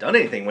hasn't done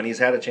anything when he's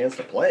had a chance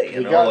to play.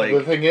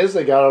 The thing is,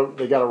 they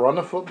gotta run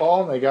the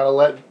football, and they gotta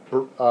let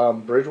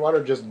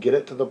Bridgewater just get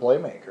it to the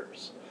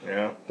playmakers.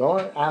 Yeah.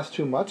 Don't ask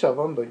too much of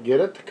them, but get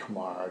it to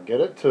Kamara,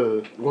 get it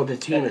to. Well, the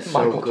team is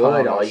so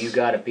good. Thomas. All you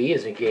gotta be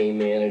is a game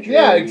manager.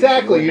 Yeah,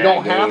 exactly. You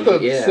don't have to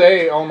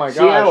say, "Oh my gosh."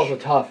 Seattle's a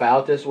tough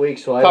out this week,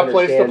 so I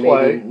understand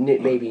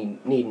maybe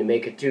needing to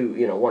make it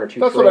 1 or 2.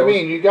 That's what I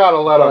mean. You gotta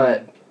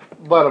let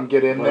them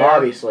get in there.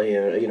 Obviously,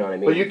 you know what I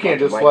mean. But you can't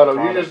just let them.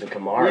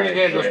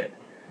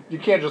 You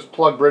can't just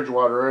plug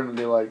Bridgewater in and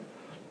be like,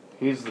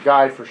 he's the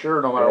guy for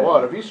sure, no matter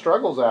what. If he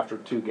struggles after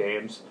 2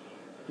 games,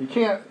 you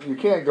can't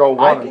go 1-5.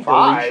 I think the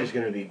leash is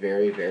going to be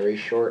very, very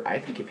short. I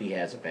think if he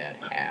has a bad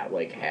half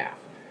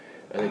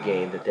of the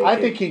game that they. I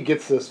think he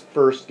gets this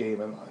first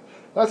game in.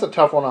 That's a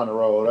tough one on the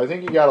road. I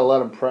think you got to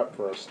let him prep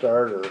for a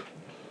starter.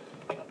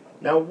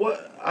 Now,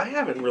 I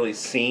haven't really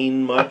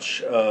seen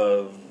much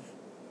of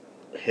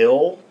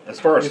Hill as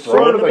far as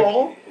throwing the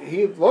ball.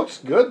 He looks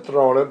good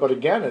throwing it, but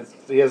again,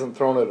 he hasn't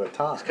thrown it a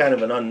ton. He's kind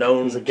of an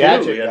unknown. He's a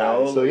gadget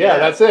guy. So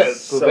that's it.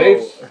 So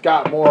they've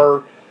got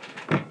more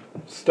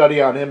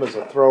study on him as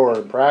a thrower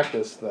in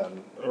practice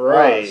than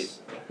us,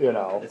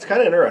 It's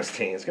kind of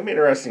interesting. It's going to be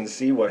interesting to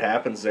see what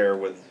happens there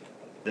with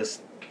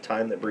this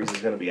time that Breeze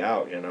is going to be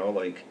out.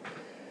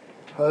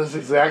 That's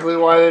exactly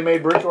why they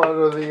made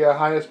Bridgewater the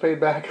highest paid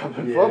backup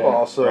in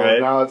football. So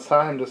now it's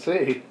time to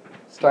see.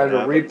 It's time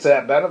to reap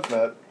that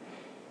benefit.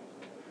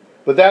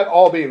 But that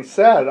all being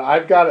said,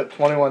 I've got it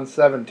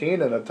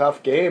 21-17 in a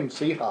tough game,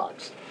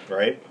 Seahawks.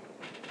 Right?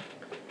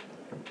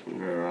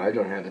 No, I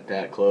don't have it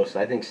that close.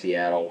 I think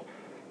Seattle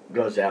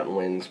goes out and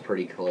wins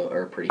pretty close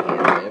or pretty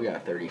handily. I've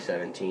got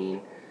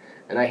 30-17.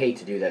 And I hate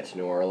to do that to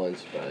New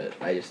Orleans, but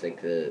I just think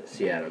that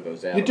Seattle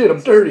goes out. You did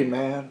them dirty,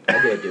 man.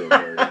 I did do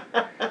them dirty.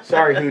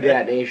 Sorry, Who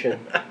Dat Nation.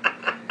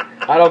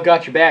 I don't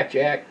got your back,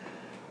 Jack.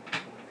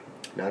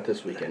 Not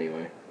this week,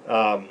 anyway.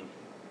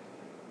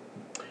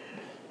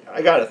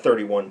 I got a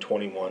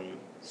 31-21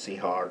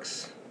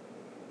 Seahawks.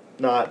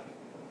 Not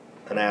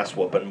an ass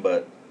whooping,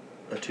 but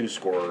a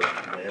 2-score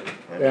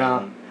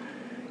win.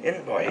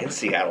 And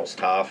Seattle's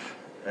tough.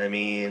 I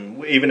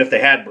mean, even if they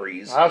had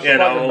Breeze, I was fucking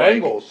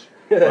Bengals.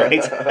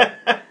 Right?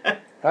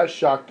 That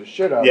shocked the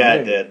shit out of me. Yeah,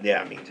 it did.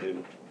 Yeah, me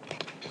too.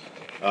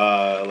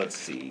 Let's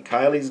see.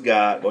 Kylie's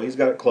got, he's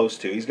got it close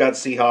to. He's got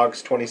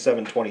Seahawks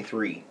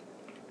 27-23.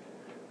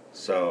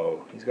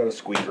 So, he's got a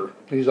squeaker.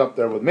 He's up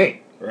there with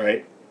me.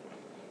 Right.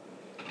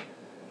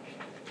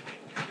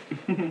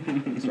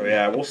 So,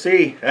 yeah, we'll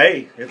see.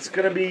 Hey, it's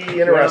going to be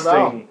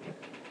interesting.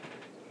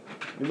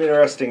 It'll be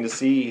interesting to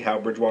see how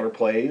Bridgewater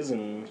plays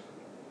and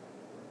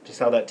just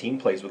how that team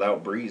plays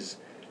without Breeze.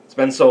 It's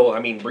been so,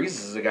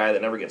 Breeze is a guy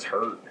that never gets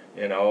hurt,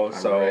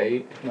 so.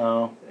 Right.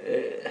 No.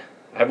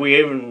 Have we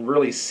even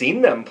really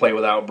seen them play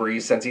without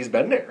Breeze since he's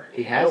been there?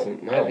 He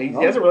hasn't. No. He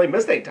hasn't really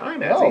missed any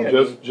time, has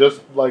he?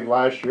 Just like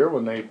last year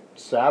when they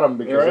sat him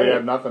because they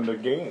had nothing to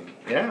gain.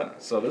 Yeah,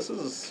 so this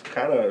is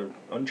kind of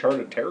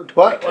uncharted territory.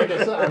 But, like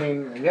I said,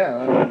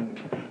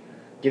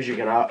 gives you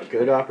a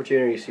good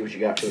opportunity to see what you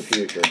got for the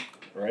future.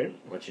 Right.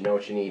 Let you know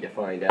what you need to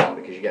find out,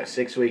 because you got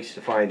 6 weeks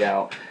to find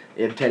out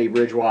if Teddy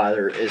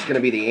Bridgewater is going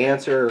to be the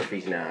answer or if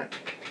he's not.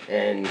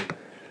 And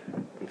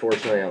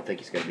unfortunately, I don't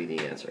think he's going to be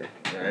the answer.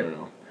 Right. I don't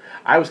know.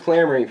 I was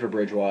clamoring for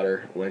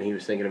Bridgewater when he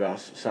was thinking about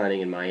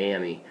signing in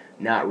Miami,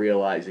 not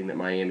realizing that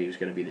Miami was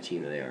going to be the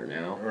team that they are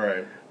now.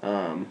 Right.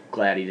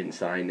 Glad he didn't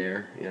sign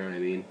there. You know what I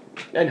mean?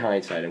 In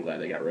hindsight, I'm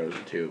glad they got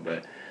Rosen too.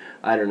 But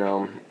I don't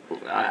know.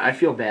 I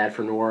feel bad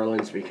for New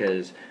Orleans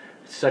because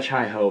such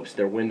high hopes.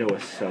 Their window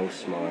is so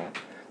small.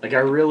 Like, I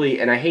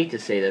really, and I hate to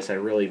say this, I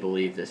really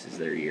believe this is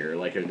their year.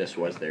 Like, if this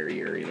was their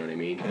year, you know what I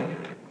mean?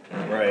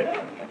 Right.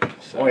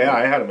 So, Oh, yeah,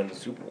 I had them in the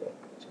Super Bowl.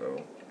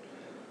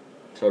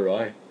 So do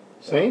I.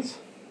 Saints?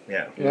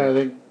 Yeah. Yeah, I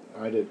think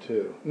I did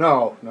too.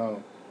 No.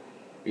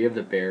 You have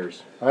the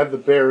Bears. I have the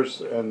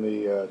Bears and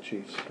the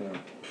Chiefs. Yeah.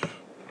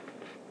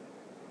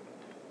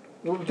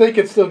 Well, they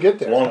could still get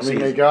there.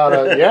 They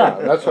gotta. Yeah,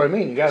 that's what I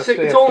mean. You gotta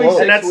stay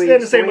afloat. And that's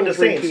the same with the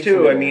Saints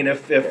too.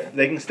 If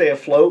they can stay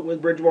afloat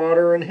with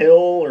Bridgewater and Hill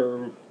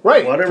or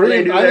whatever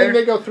they do I think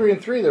they go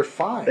 3-3. They're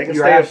fine. They can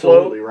You're stay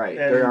absolutely afloat. right.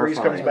 And they are Breeze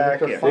fine. comes back.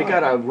 They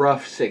got a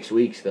rough 6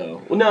 weeks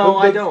though. Well, no,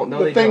 I don't.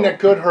 No, the thing that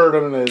could hurt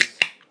them is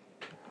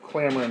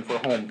clamoring for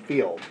home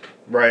field.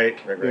 Right.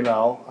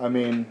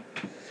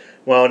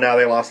 Well, now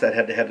they lost that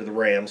head-to-head to the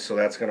Rams, so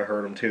that's going to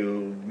hurt them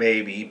too.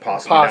 Maybe,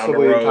 possibly down the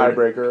road. a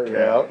tiebreaker.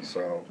 Yeah.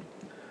 So.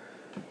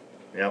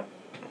 Yep.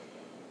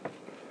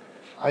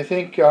 I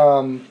think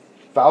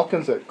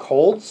Falcons at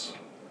Colts.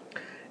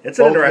 It's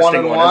an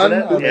interesting one,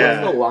 isn't it?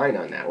 What's the line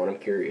on that one? I'm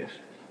curious.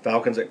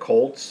 Falcons at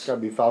Colts. Got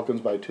to be Falcons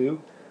by 2.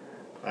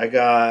 I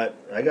got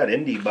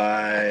Indy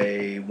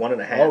by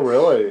 1.5. Oh,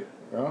 really?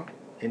 Yeah.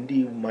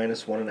 Indy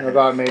minus 1.5. I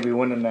thought maybe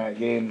winning that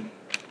game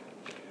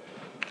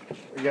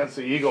against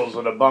the Eagles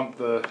would have bumped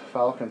the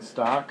Falcons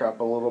stock up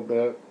a little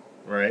bit.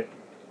 Right.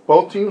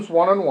 Both teams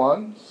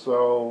 1-1,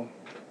 so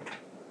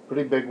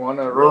pretty big one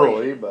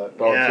early, but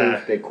both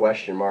teams big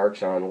question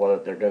marks on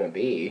what they're going to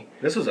be.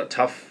 This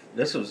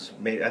was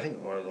maybe I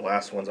think one of the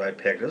last ones I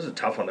picked. This was a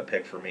tough one to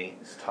pick for me.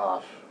 It's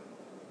tough.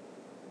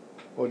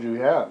 What'd you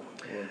have?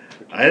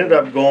 I ended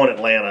up going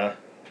Atlanta,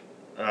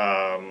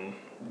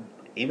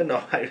 even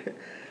though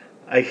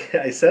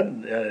I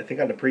said I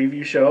think on the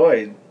preview show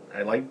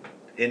I liked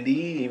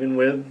Indy even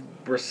with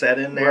Brissett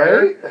in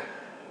there,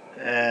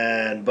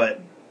 right?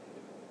 But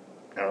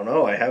I don't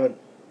know. I haven't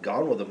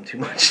gone with them too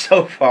much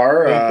so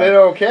far. They've been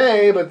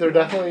okay, but they're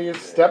definitely a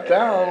step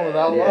down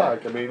without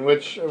luck.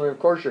 Of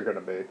course you're going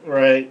to be.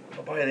 Right.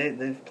 Oh, boy,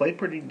 they've played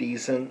pretty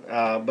decent.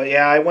 But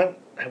yeah, I went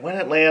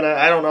Atlanta.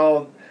 I don't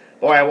know.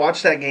 Boy, I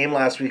watched that game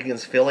last week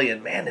against Philly,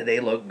 and man, did they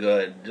look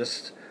good.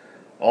 Just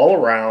all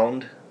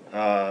around.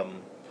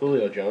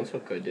 Julio Jones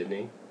looked good, didn't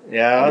he?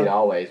 Yeah.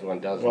 Always one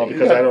doesn't. Well,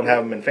 because I don't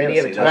have him in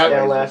fantasy. Did he have a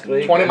touchdown last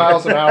week? 20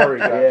 miles an hour he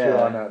got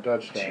to on that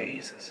touchdown.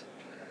 Jesus.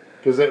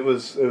 Because it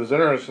was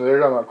interesting. They were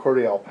talking about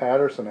Cordell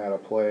Patterson had a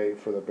play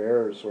for the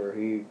Bears where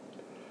he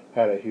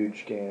had a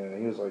huge gain,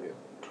 and he was like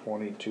at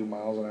 22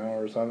 miles an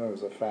hour or something. It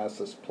was the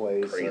fastest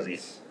play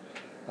since,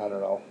 I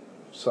don't know,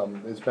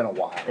 it's been a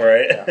while.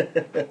 Right.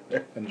 Yeah.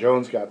 And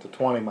Jones got to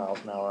 20 miles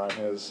an hour on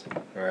his.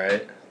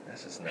 Right.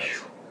 That's just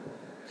nuts.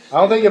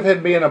 I don't think of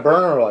him being a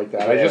burner like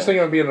that. Yeah. I just think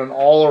of him being an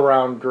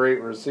all-around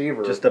great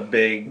receiver. Just a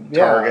big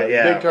target,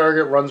 big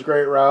target, runs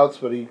great routes,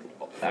 but he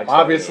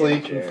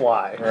obviously can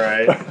fly.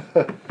 Right.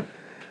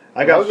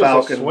 I got that was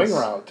Falcons. Just a swing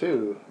route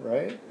too,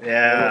 right?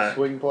 Yeah.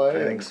 Swing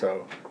play. I think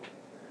so.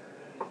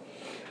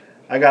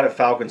 I got it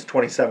Falcons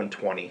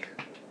 27-20.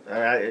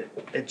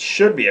 It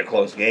should be a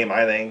close game,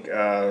 I think.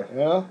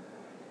 Yeah.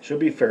 Should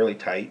be fairly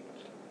tight.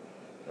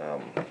 Yeah,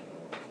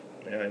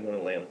 I'm going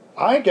to land.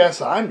 I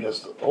guess I'm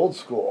just old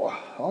school.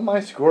 All my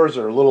scores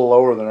are a little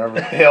lower than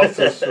everybody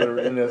else's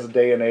in this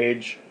day and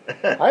age.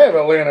 I have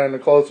Atlanta in a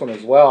close one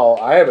as well.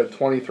 I have it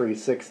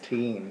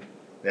 23-16.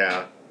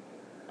 Yeah.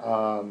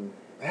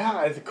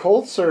 Yeah, the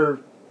Colts are...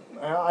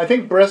 I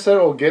think Brissett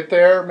will get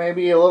there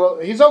maybe a little...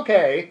 He's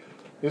okay.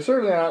 He's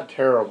certainly not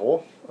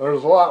terrible.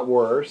 There's a lot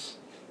worse.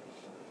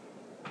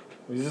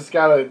 He's just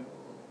got to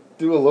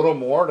do a little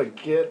more to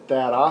get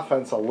that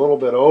offense a little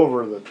bit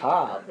over the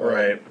top.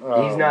 Right.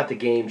 He's not the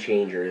game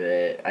changer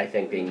that I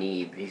think they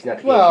need. He's not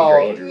the game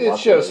changer Andrew Luck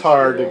it's just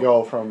hard to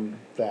go from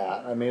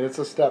that. I mean, it's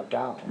a step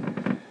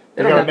down.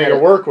 They got to make it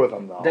work with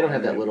them, though. They don't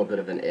have that little bit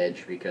of an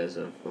edge because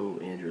of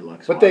Andrew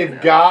Luck's. But they've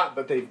got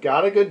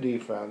a good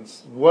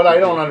defense. What I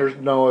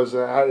don't know is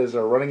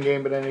their running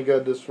game been any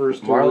good this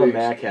first 2 weeks? Marlon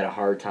Mack had a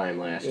hard time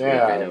last week.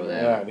 I know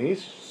that. Yeah, and I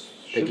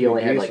think he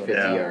only had like 50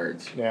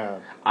 yards. Yeah.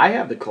 I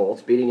have the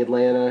Colts beating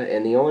Atlanta,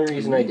 and the only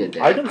reason I did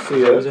that... I can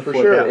see it, for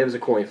sure. It was a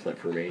coin flip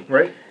for me.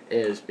 Right.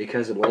 Is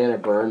because Atlanta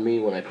burned me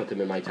when I put them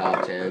in my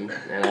top 10,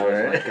 and I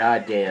was like,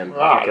 God damn.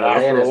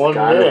 Atlanta's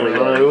got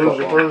to lose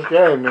the first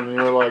game, and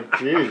you were like,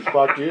 geez,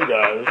 fuck you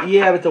guys.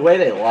 Yeah, but the way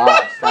they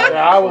lost...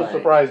 I was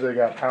surprised they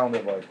got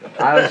pounded like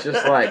that. I was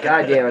just like,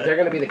 God damn it, they're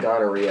going to be the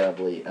gonorrhea of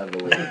the league.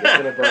 It's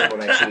going to burn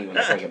when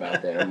I think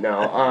about them.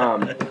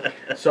 No,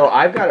 so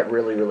I've got it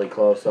really, really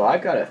close. So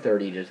I've got it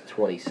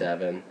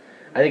 30-27.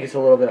 I think it's a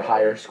little bit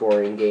higher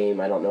scoring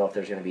game. I don't know if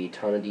there's going to be a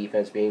ton of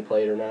defense being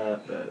played or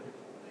not, but...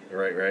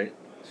 Right.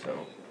 So...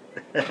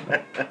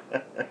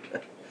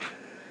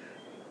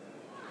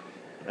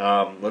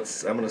 I'm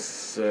gonna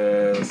see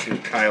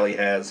what Kylie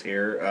has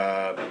here.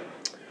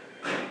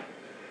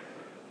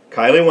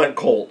 Kylie went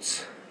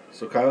Colts,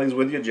 so Kylie's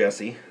with you,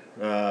 Jesse.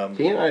 He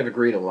and I have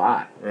agreed a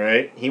lot.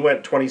 Right, he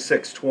went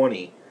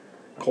 26-20,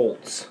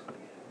 Colts.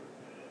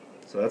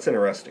 So that's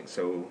interesting.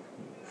 So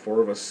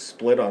 4 of us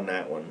split on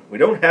that one. We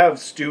don't have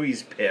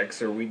Stewie's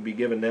picks, or we'd be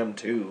giving them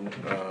 2.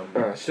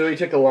 Stewie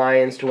took the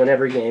Lions to win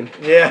every game.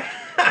 Yeah.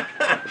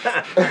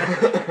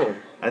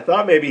 I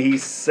thought maybe he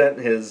sent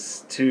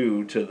his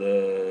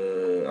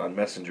 2 on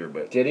Messenger,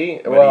 but did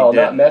he? But well, he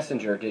not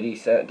Messenger. Did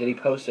he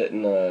post it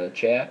in the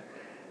chat?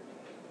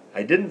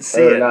 I didn't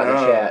see it. Not in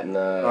the chat on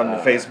the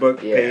Facebook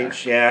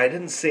page. Yeah, I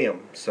didn't see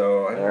him.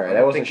 So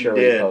I wasn't sure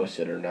if he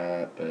posted or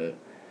not, but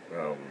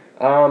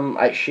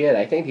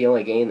I think the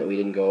only game that we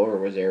didn't go over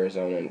was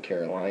Arizona and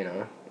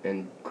Carolina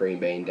and Green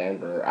Bay and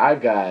Denver.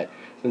 I've got,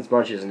 since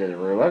Bunch isn't in the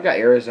room, I've got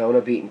Arizona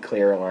beating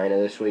Carolina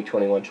this week,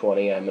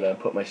 21-20. I'm going to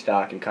put my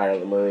stock in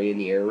Kyler Murray in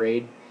the air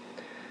raid.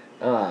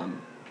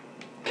 Cam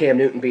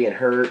Newton being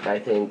hurt, I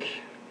think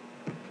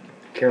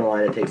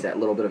Carolina takes that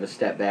little bit of a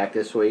step back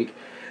this week,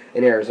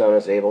 and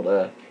Arizona's able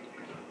to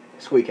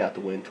squeak out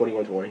the win,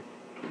 21-20.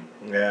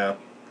 Yeah.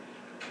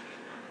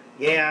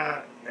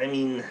 Yeah, I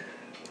mean...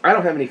 I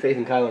don't have any faith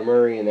in Kyler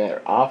Murray in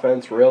that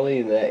offense, really,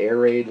 in that air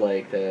raid,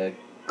 like the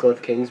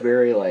Cliff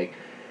Kingsbury. Like,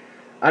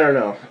 I don't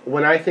know.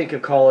 When I think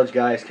of college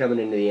guys coming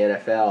into the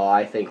NFL,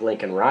 I think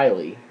Lincoln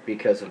Riley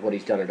because of what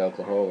he's done at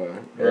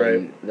Oklahoma. Right.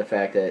 And the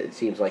fact that it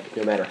seems like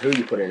no matter who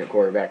you put in a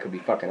quarterback could be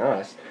fucking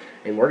us,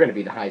 and we're going to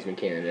be the Heisman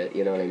candidate,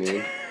 you know what I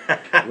mean?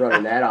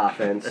 Running that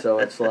offense. So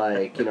it's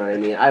like, you know what I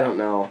mean? I don't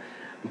know.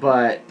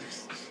 But...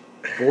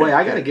 boy,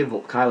 I got to give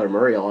Kyler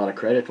Murray a lot of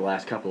credit the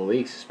last couple of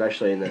weeks,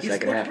 especially in the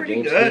second half of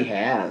games. Good. He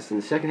has. In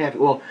the second half,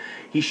 well,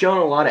 he's shown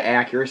a lot of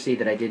accuracy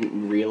that I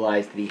didn't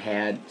realize that he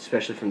had,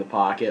 especially from the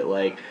pocket.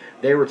 Like,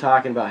 they were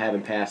talking about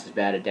having passes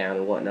batted down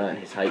and whatnot, and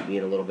his height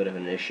being a little bit of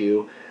an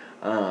issue.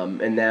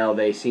 And now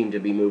they seem to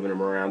be moving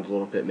him around a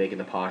little bit, making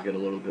the pocket a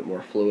little bit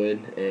more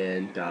fluid,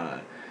 and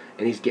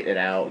he's getting it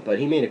out. But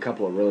he made a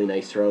couple of really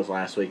nice throws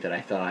last week that I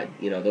thought,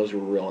 those were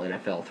real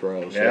NFL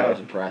throws, so that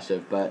was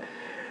impressive. But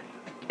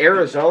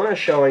Arizona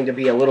showing to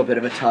be a little bit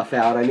of a tough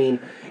out. I mean,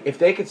 if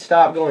they could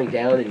stop going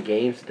down in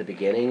games at the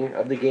beginning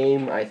of the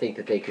game, I think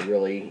that they could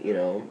really,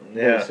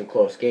 win some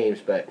close games.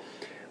 But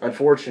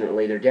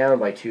unfortunately, they're down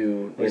by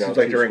 2. It seems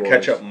like they're in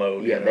catch-up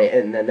mode. Yeah,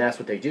 and then that's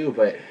what they do.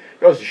 But it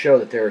goes to show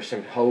that there's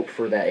some hope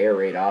for that air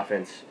raid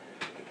offense.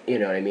 You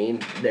know what I mean?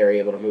 They're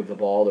able to move the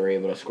ball. They're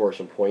able to score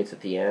some points at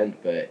the end.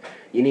 But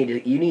you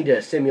need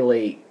to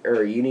simulate,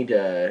 or you need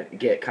to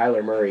get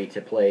Kyler Murray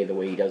to play the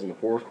way he does in the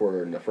fourth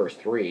quarter in the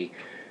first 3.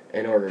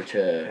 In order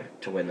to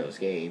win those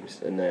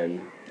games, and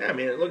then... Yeah, I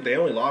mean, look, they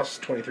only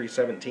lost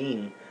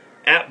 23-17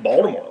 at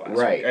Baltimore last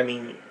week. I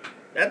mean,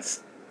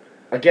 that's...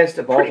 against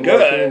a Baltimore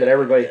team that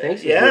everybody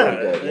thinks is really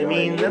good. I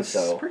mean,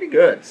 that's pretty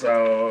good.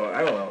 So, I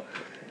don't know.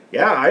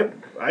 Yeah,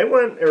 I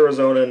went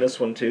Arizona in this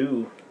one,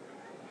 too.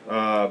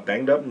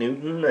 Banged up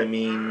Newton. I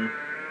mean,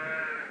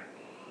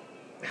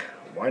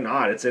 why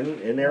not? It's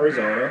in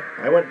Arizona.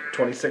 I went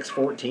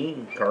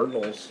 26-14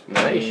 Cardinals.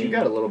 Nice. You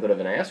got a little bit of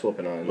an ass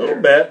whooping on there. A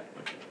little bit.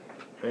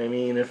 I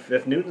mean,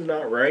 if Newton's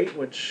not right,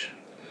 which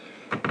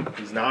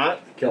he's He's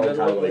not. Kellen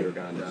Tyler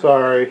gone down.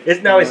 Sorry.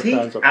 Is he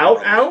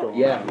out?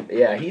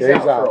 Yeah, he's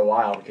out for a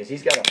while because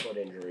he's got a foot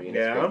injury and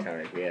it's big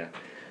time. Yeah.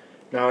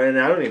 No, and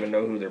I don't even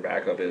know who their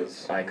backup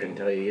is. I couldn't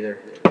tell you either.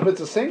 But it's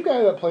the same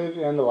guy that played at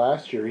the end of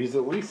last year. He's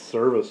at least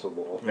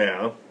serviceable.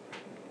 Yeah.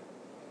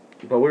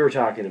 But we were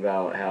talking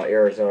about how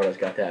Arizona's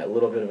got that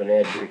little bit of an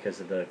edge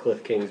because of the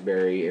Cliff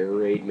Kingsbury air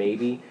raid,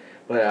 maybe.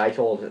 But I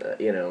told,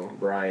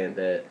 Brian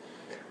that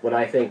when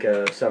I think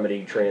of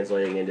somebody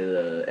translating into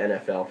the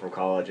NFL from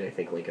college, I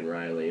think Lincoln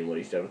Riley and what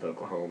he's done with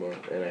Oklahoma.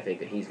 And I think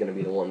that he's going to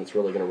be the one that's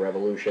really going to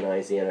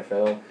revolutionize the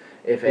NFL.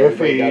 If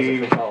anybody does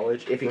it from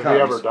college. If he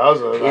ever does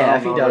it. Yeah,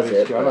 if he does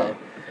it. Yeah.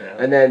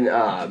 And then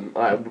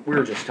we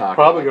were just talking.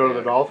 Probably go to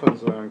the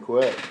Dolphins and then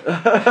quit.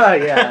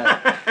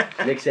 Yeah,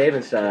 Nick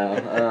Saban style.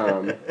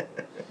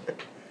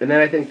 And then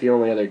I think the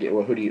only other game.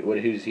 Well, who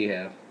does he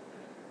have?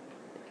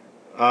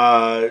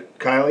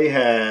 Kylie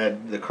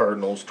had the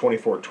Cardinals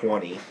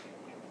 24-20.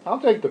 I'll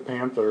take the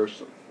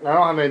Panthers. I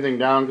don't have anything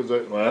down because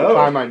at the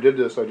time I did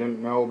this, I didn't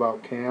know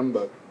about Cam,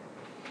 but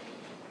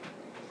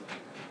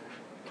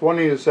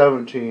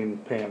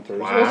 20-17 Panthers.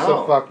 Wow. It's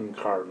the fucking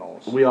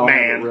Cardinals. We all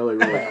had really,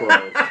 really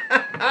close.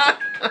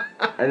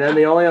 And then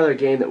the only other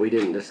game that we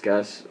didn't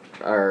discuss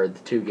are the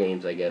two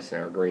games, I guess,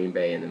 now, Green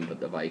Bay and then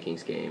the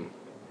Vikings game.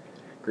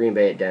 Green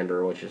Bay at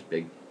Denver, which is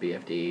big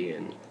BFD,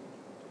 and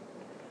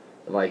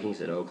the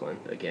Vikings at Oakland.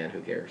 Again,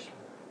 who cares?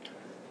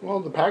 Well,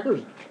 the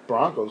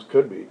Packers-Broncos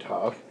could be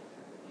tough.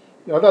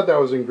 I thought that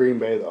was in Green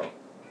Bay, though.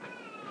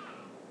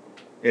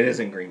 It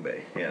is in Green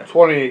Bay, yeah.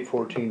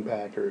 28-14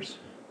 Packers.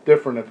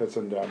 Different if it's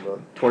in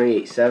Denver.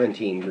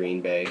 28-17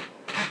 Green Bay.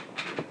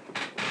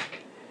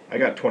 I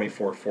got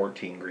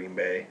 24-14 Green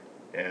Bay.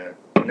 Yeah.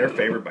 And they're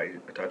favored by a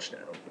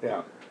touchdown.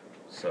 Yeah.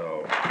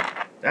 So,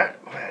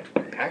 that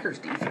Packers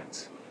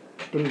defense.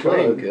 It's been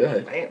Playing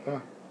good. good. Man.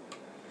 Yeah.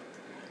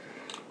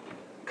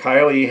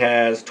 Kylie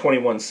has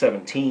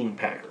 21-17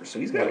 Packers, so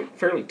he's got it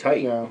fairly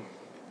tight. Yeah.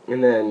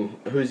 And then,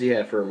 who's he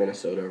have for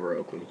Minnesota over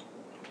Oakland?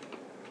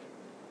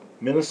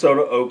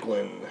 Minnesota,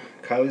 Oakland.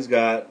 Kylie's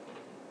got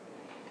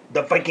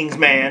the Vikings,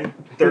 man,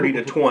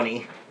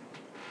 30-20.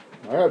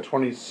 I got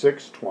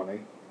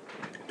 26-20.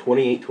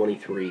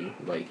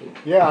 28-23 Vikings.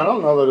 Yeah, I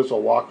don't know that it's a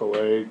walk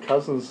away.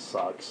 Cousins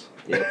sucks.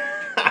 Yep.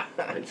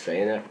 I've been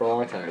saying that for a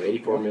long time.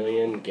 $84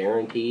 million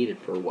guaranteed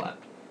for what?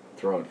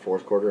 Throwing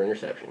fourth quarter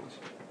interceptions.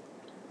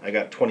 I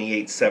got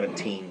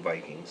 28-17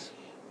 Vikings.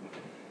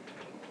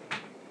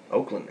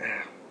 Oakland.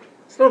 I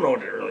don't know what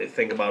to really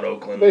think about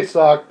Oakland. They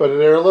suck, but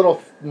they're a little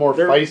more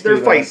feisty. They're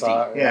than I feisty.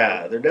 thought.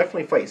 Yeah, they're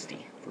definitely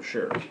feisty, for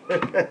sure.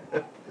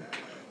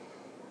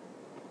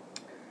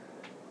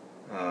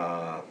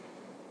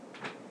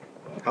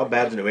 How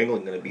bad's New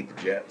England going to beat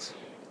the Jets?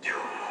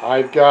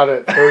 I've got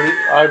it 30.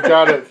 I've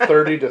got it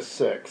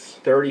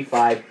 30-6.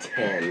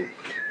 35-10.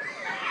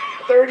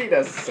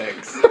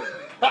 30-6.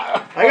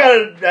 I got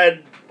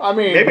it. I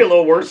mean, maybe a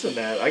little worse than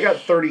that. I got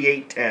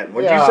 38-10.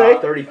 What'd you say?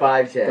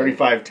 35-10.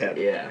 35-10.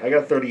 Yeah. I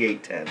got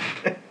 38-10.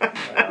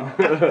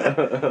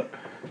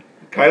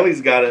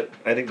 Kylie's got it,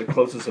 I think, the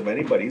closest of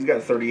anybody. He's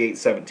got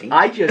 38-17.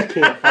 I just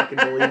can't fucking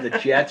believe the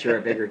Jets are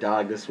a bigger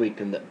dog this week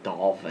than the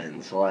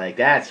Dolphins. Like,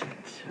 that's...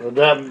 Did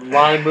that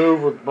line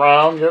move with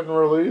Brown getting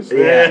released?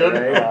 Yeah,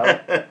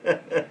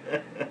 right.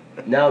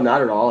 No,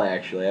 not at all,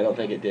 actually. I don't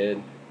think it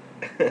did.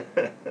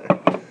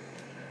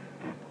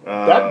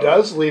 That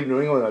does leave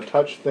New England a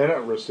touch thin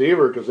at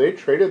receiver because they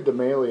traded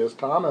Demalius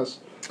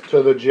Thomas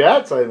to the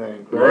Jets, I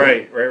think.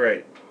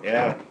 Right.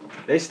 Yeah.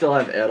 They still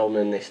have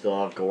Edelman. They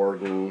still have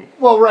Gordon.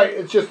 Well, right.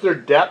 It's just their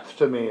depth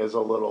to me is a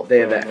little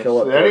They thin. have that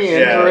Phillip Any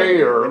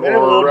injury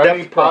or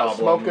any pot problem,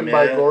 smoking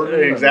by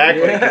Gordon.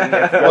 Exactly.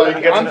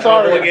 Like, I'm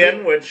sorry.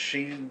 Again, which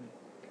he's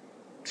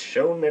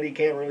shown that he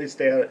can't really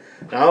stay out.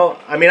 Now,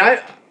 I mean,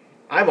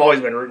 I've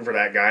always been rooting for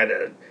that guy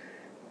to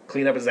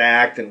clean up his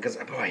act, and because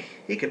boy,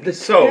 he could be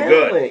so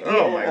good.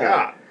 Oh my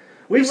God.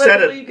 We've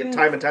said it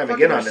time and time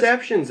again on this.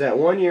 Receptions that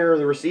 1 year,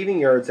 the receiving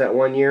yards that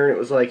 1 year, and it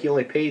was like he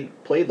only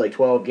played like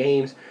 12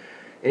 games,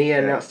 and he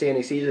had an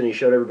outstanding season. He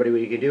showed everybody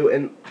what he could do,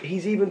 and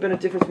he's even been a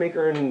difference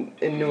maker in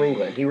New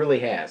England. He really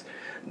has.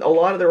 A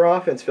lot of their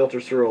offense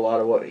filters through a lot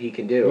of what he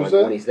can do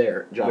when he's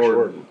there. Josh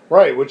Gordon.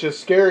 Right, which is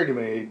scary to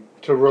me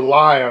to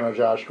rely on a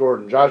Josh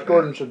Gordon. Josh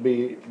Gordon should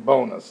be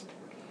bonus.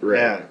 Right.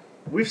 Yeah,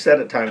 we've said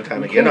it time and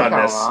time again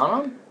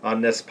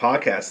on this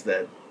podcast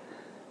that,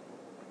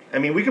 I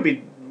mean,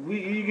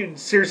 you could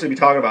seriously be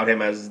talking about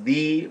him as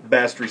the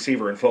best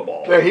receiver in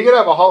football. Yeah, he could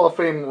have a Hall of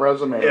Fame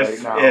resume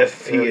right now.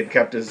 If he had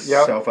kept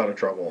himself out of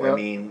trouble. Yep. I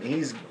mean,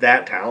 he's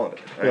that talented.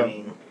 I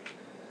mean,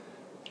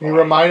 he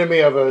reminded me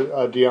of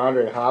a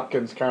DeAndre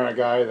Hopkins kind of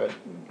guy that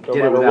no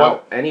matter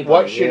what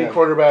shitty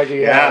quarterback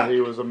he had,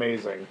 he was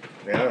amazing.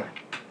 Yeah.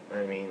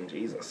 I mean,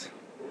 Jesus.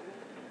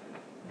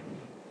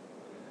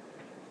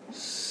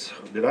 So,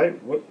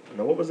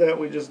 what was that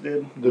we just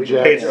did? The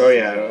Jets. Oh,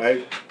 yeah.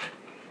 I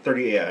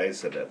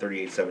said that.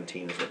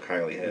 38-17 is what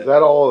Kylie had. Is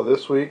that all of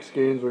this week's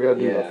games? We got to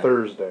do the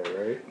Thursday,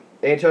 right?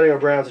 Antonio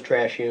Brown's a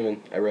trash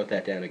human. I wrote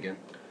that down again.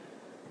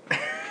 I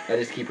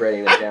just keep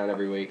writing that down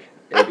every week.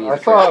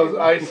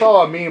 I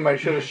saw a meme. I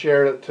should have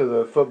shared it to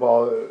the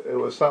football. It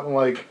was something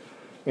like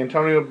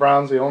Antonio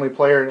Brown's the only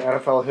player in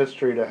NFL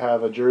history to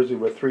have a jersey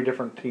with 3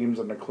 different teams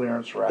in the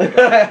clearance rack.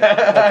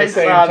 I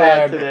saw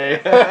that today.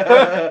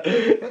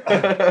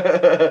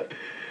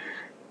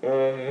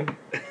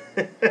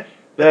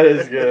 That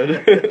is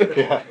good.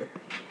 Yeah.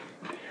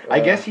 I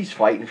guess he's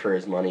fighting for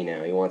his money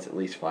now. He wants at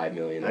least $5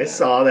 million. I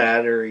saw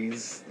that, or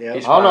he's. Yeah. I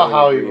don't know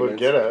how he would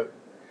get it.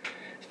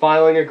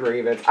 Filing a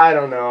grievance. I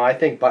don't know. I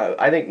think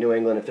New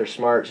England, if they're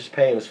smart, just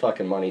pay him his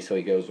fucking money so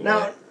he goes away.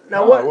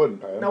 Now what? I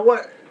wouldn't pay him. Now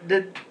what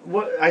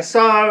I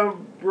saw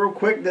real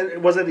quick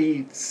that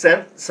he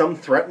sent some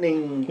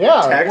threatening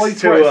text well, he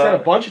sent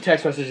a bunch of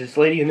text messages to this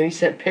lady, and then he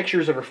sent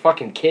pictures of her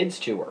fucking kids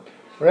to her.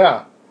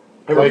 Yeah.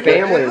 Her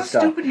family and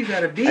stuff. How stupid you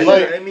gotta be?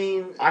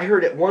 I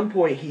heard at one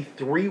point he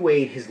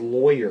 3-wayed his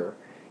lawyer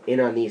in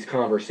on these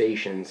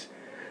conversations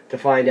to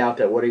find out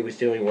that what he was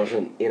doing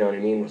wasn't,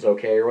 was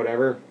okay or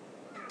whatever.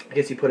 I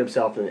guess he put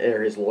himself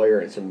or his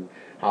lawyer in some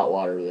hot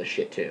water with this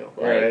shit too.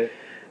 Right.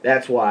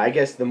 That's why. I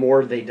guess the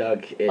more they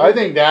dug in, I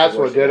think that's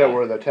what did it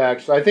were the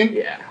texts. I think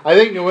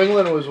New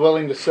England was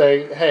willing to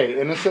say, hey,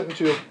 innocent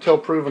until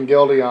proven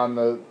guilty on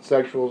the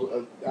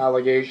sexual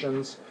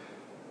allegations.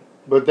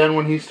 But then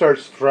when he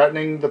starts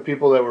threatening the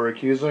people that were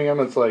accusing him,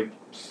 it's like...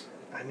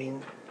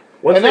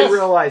 Once they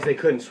realized they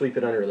couldn't sweep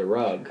it under the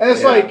rug. And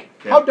it's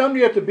how dumb do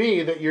you have to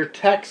be that your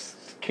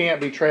texts can't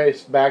be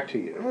traced back to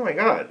you? Oh my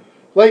God.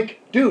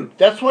 Dude,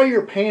 that's why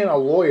you're paying a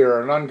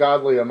lawyer an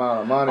ungodly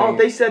amount of money. Oh,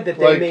 they said that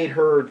they made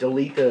her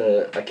delete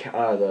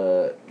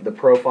the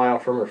profile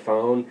from her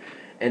phone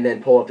and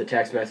then pull up the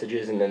text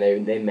messages, and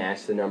then they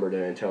matched the number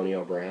to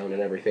Antonio Brown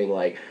and everything,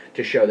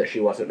 to show that she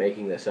wasn't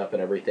making this up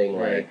and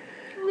everything,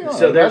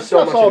 so there's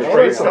so much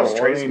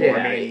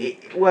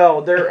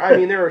well, there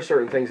are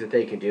certain things that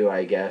they can do,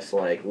 I guess,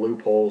 like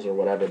loopholes or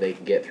whatever they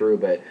can get through,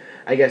 but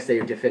I guess they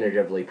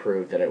definitively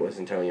proved that it was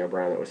Antonio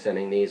Brown that was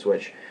sending these,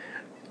 which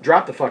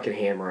drop the fucking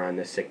hammer on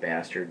this sick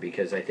bastard,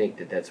 because I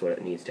think that's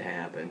what needs to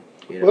happen.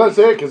 Well, that's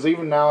it, because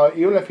even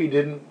if he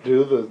didn't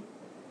do the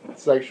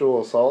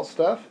sexual assault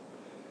stuff,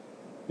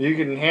 you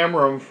can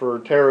hammer him for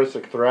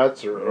terroristic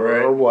threats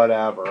or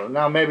whatever.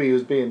 Now, maybe he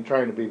was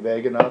trying to be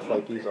vague enough,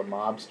 like he's a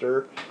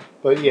mobster.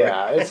 But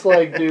yeah, it's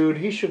dude,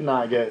 he should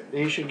get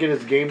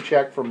his game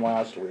check from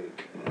last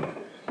week.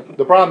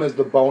 The problem is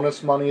the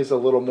bonus money is a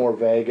little more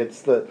vague.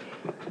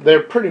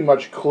 They're pretty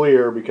much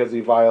clear because he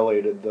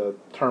violated the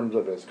terms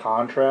of his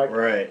contract.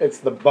 Right. It's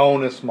the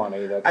bonus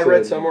money that's I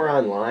read somewhere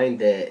online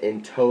that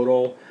in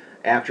total,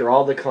 after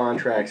all the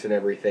contracts and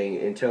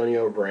everything,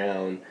 Antonio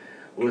Brown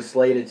was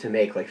slated to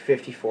make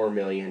 $54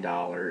 million,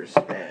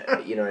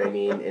 you know what I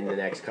mean, in the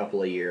next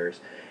couple of years,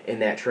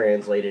 and that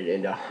translated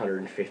into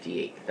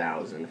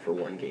 $158,000 for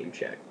one game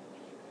check.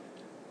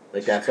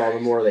 That's all the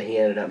more that he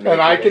ended up making.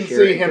 And I can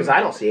see him, because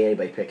I don't see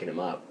anybody picking him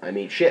up. I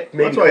mean, shit.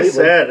 Maybe that's why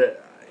Cleveland. I said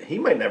he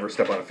might never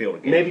step on a field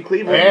again. Maybe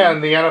Cleveland.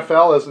 And the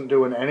NFL isn't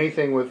doing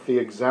anything with the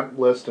exempt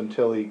list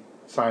until he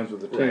signs with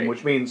the team,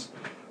 which means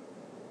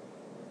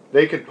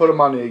they could put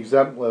him on the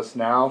exempt list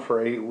now for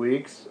 8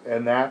 weeks,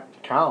 and that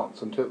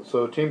counts.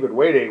 So a team could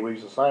wait 8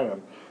 weeks to sign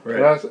him.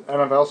 Right. And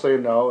NFL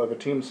saying no. If a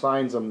team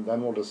signs him,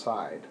 then we'll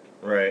decide.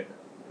 Right.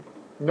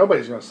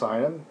 Nobody's going to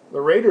sign him.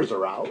 The Raiders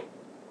are out.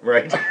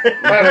 Right.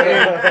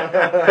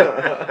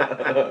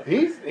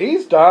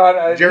 he's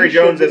done. Jerry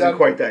Jones isn't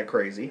quite that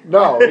crazy.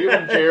 No,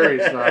 even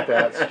Jerry's not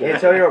that stupid.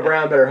 Antonio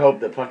Brown better hope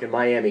that fucking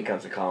Miami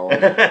comes to call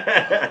him.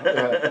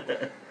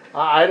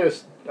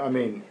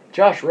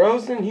 Josh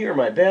Rosen, you're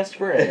my best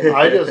friend.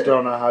 I just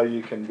don't know how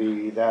you can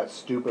be that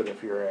stupid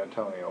if you're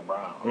Antonio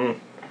Brown. Mm.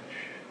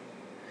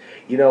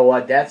 You know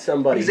what? That's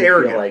somebody he's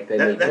arrogant. Feel like they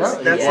that's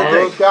one of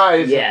those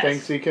guys that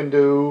thinks he can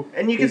do.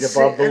 And you can see,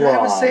 and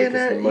I was saying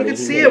that you could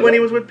see it when he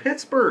was with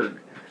Pittsburgh.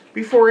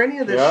 Before any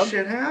of this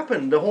shit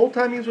happened, the whole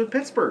time he was with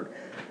Pittsburgh,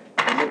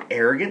 he's an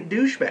arrogant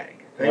douchebag.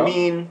 I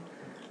mean,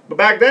 but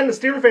back then the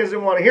Steelers fans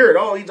didn't want to hear it.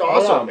 Oh, he's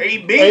awesome.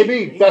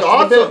 AB, best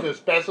awesome. in the business,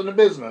 best in the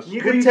business.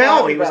 You could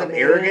tell he was an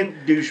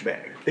arrogant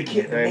douchebag. The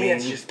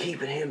man's just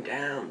keeping him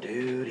down,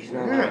 dude. He's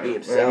not going to be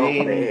himself,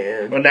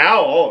 man. But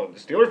now, the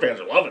Steelers fans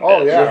are loving it.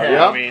 Oh,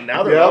 yeah. I mean,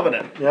 now they're loving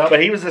it. Yep.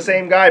 But he was the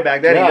same guy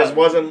back then. He just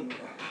wasn't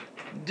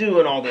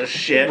doing all this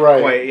shit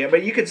quite yet.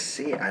 But you could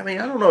see, I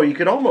don't know, you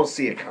could almost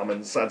see it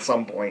coming at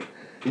some point.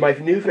 My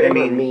new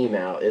favorite meme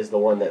out is the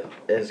one that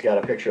has got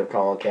a picture of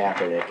Colin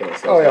Kaepernick and it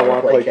says,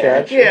 want to play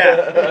catch?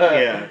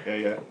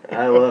 Yeah.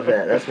 I love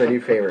that. That's my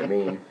new favorite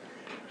meme.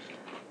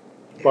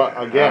 But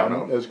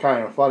again, it's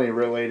kind of funny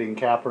relating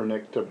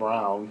Kaepernick to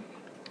Brown.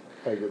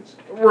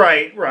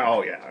 Right.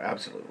 Oh yeah,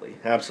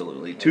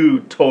 absolutely.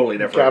 Two totally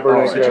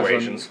different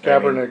situations.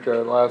 Kaepernick,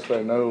 last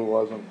I know,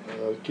 wasn't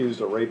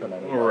accused of raping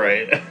anyone.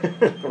 Right.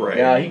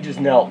 Yeah, he just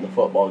knelt in the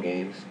football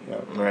games.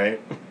 Yeah.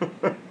 Right.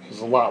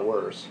 It's a lot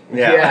worse.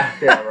 Yeah,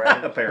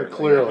 right. Apparently,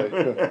 clearly,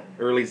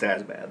 or at least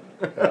as bad.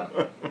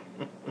 Yeah.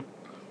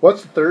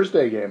 What's the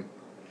Thursday game?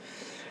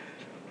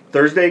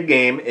 Thursday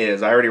game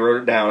is, I already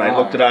wrote it down. I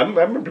looked it up.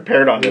 I've been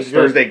prepared on this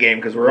Thursday game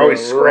because we're always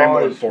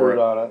scrambling for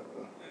it.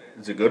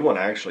 It's a good one,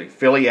 actually.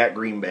 Philly at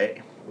Green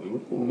Bay.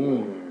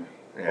 Mm.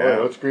 Yeah.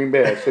 Oh, what's Green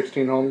Bay?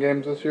 16 home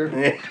games this year?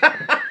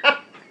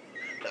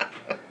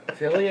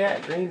 Philly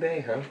at Green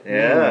Bay, huh?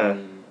 Yeah.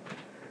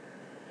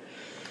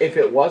 If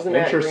it wasn't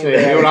at Green Interesting.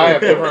 Bay, You and I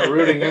have different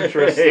rooting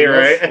interests in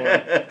this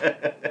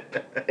one.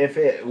 If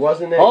it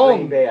wasn't at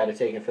Green Bay, I'd have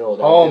taken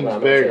Philadelphia.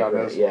 Home's big on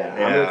this one. Yeah,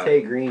 I'm going to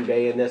take Green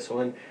Bay in this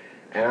one,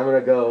 and I'm going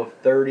to go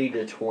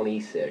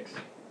 30-26.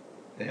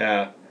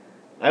 Yeah.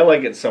 I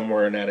like it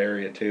somewhere in that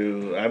area,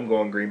 too. I'm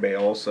going Green Bay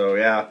also,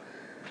 yeah.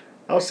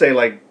 I'll say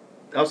like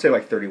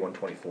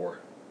 31-24,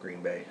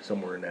 Green Bay,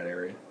 somewhere in that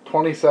area.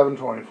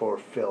 27-24,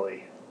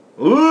 Philly.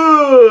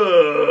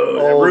 Ooh!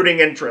 The rooting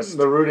interest.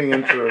 The rooting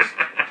interest.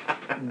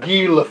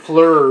 Guy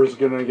Lafleur is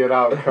going to get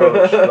out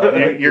coached.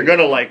 You're going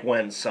to like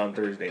Wentz on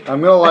Thursday.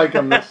 I'm going to like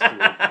him this week.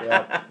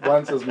 Yeah.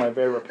 Wentz is my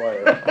favorite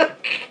player.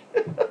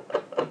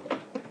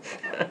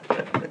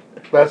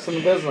 Best in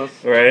the business.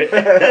 Right?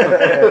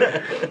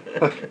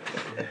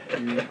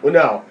 Well,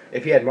 no.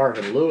 If he had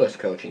Marvin Lewis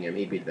coaching him,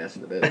 he'd be the best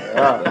in the business.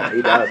 Yeah.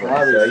 He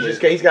doesn't.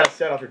 So he's got to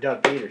settle for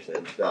Doug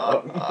Peterson.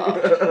 So.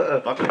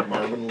 Fucking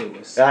Marvin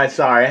Lewis. I'm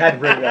sorry. I had to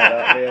bring that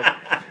up, man.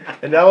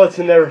 And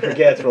Ellison never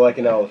forgets we're like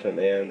an elephant,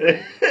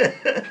 man.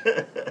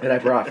 And I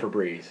brought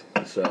Febreze.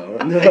 So.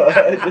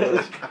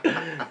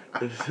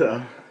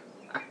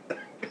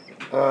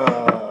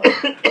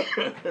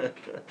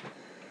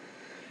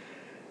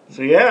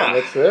 So, yeah.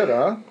 That's it,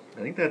 huh? I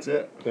think that's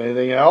it.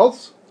 Anything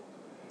else?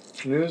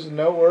 News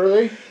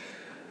noteworthy?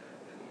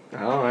 Oh,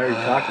 I already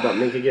talked about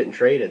Minka getting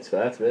traded, so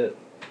that's it.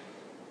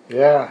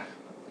 Yeah.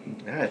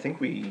 Yeah, I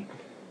think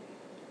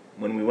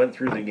when we went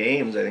through the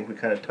games, I think we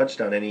kind of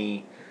touched on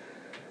any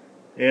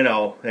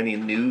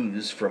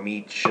news from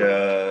each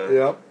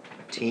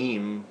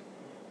team.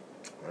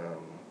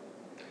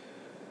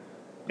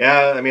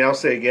 Yeah, I mean, I'll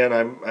say again,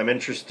 I'm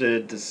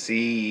interested to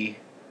see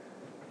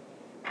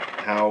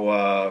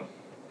how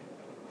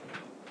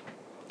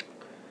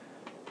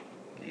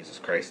Jesus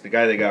Christ, the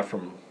guy they got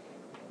from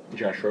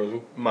Josh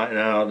Rosen?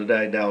 The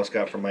guy Dallas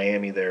got from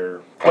Miami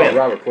there. Quinn. Oh,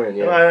 Robert Quinn,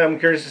 yeah. I'm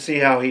curious to see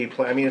how he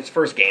play. I mean, it's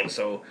first game,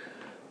 so.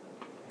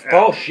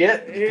 Oh,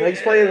 shit.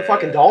 He's playing the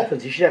fucking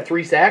Dolphins. He should have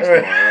 3 sacks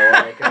tomorrow.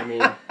 Like, I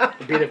mean,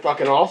 be the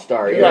fucking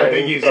all-star. I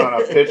think he's on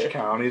a pitch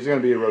count. He's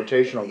going to be a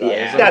rotational guy.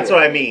 Yeah, that's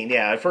what I mean.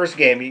 Yeah, first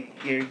game,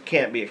 you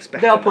can't be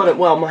expecting. They'll put it,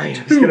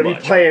 Miami's going to be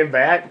playing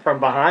back from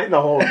behind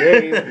the whole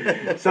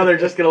game. So they're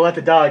just going to let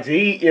the dogs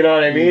eat, you know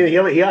what I mean? He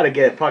ought to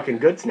get fucking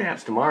good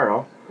snaps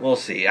tomorrow. We'll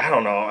see. I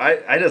don't know.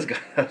 I just got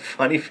a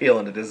funny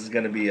feeling that this is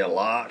going to be a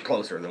lot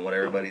closer than what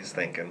everybody's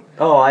thinking.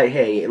 Oh,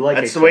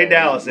 that's the way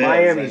Dallas is.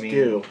 Miami's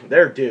due.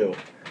 They're due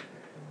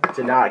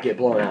to not get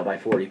blown out by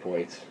 40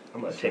 points.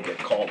 I'm going to take a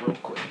call real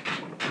quick.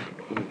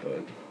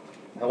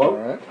 Hello? All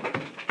right.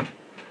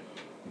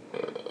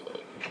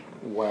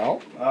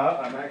 Well,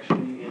 I'm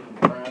actually in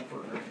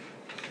Bradford.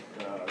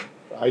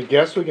 I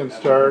guess we can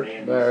start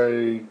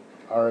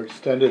our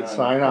extended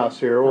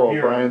sign-offs here while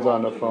Brian's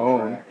on the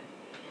phone.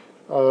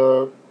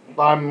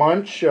 On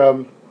Munch,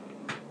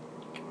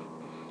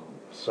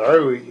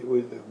 sorry,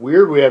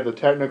 we had the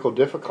technical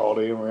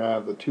difficulty and we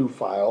have the 2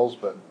 files,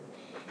 but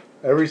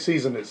every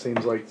season it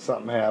seems like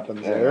something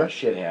happens there.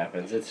 Shit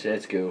happens.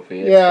 It's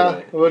goofy.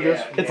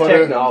 It's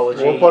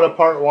technology. We'll put a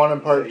part 1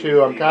 and part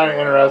 2. I'm kind of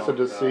interested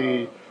to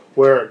see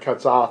where it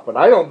cuts off, but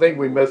I don't think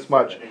we missed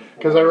much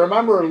because I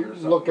remember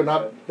looking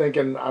up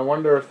thinking, I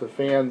wonder if the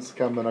fans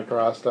coming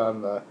across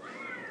on the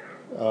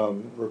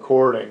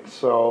recording.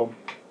 So,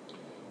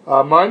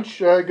 Munch,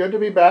 good to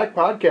be back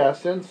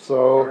podcasting.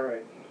 So,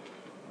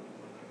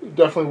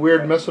 definitely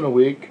weird missing a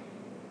week.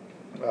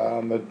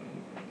 But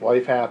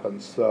life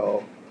happens.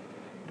 So,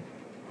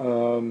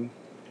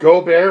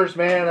 go Bears,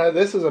 man!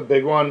 This is a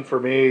big one for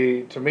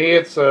me. To me,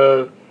 it's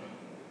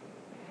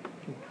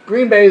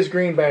Green Bay is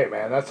Green Bay,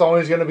 man. That's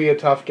always going to be a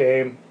tough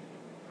game.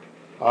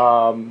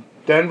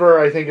 Denver,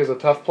 I think, is a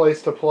tough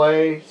place to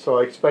play. So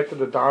I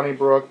expected a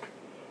Donnybrook.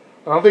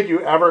 I don't think you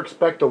ever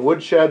expect a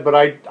woodshed, but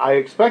I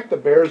expect the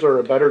Bears are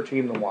a better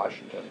team than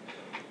Washington.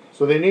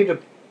 So they need to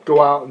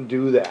go out and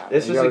do that.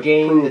 This is a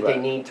game that they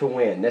need to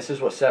win. This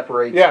is what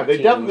separates. Yeah,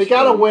 they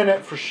got to win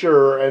it for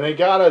sure, and they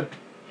got to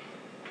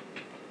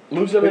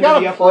lose them. They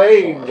got to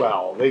play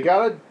well. They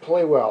got to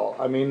play well.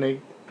 I mean,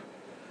 you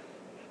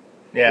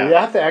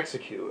have to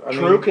execute.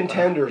 True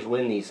contenders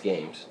win these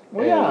games.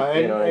 Well, yeah,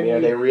 you know what I mean. Are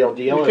they real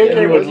deal?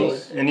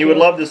 And you would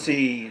love to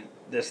see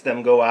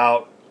them go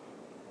out.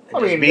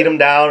 And beat them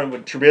down, and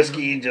with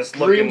Trubisky just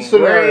looking dream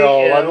scenario.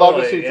 Great, I'd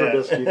love to see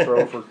Trubisky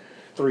throw for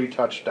 3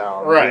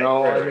 touchdowns. Right. You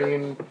know, I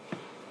mean,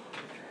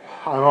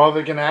 I don't know if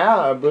they can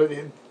have, but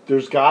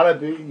there's got to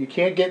be. You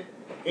can't get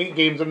 8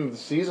 games into the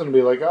season and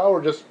be like, oh,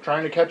 we're just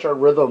trying to catch our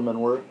rhythm,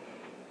 and we're,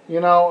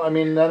 you know, I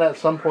mean, then at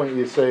some point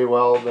you say,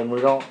 well, then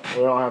we don't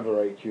have the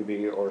right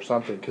QB or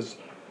something, because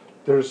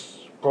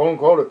there's quote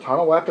unquote a ton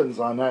of weapons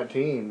on that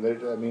team.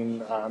 I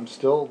mean, I'm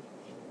still.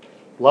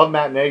 Love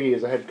Matt Nagy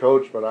as a head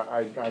coach, but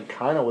I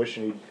kind of wish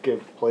he'd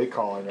give play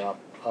calling up.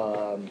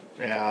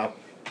 Yeah.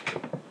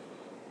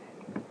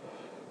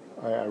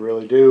 I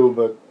really do,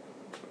 but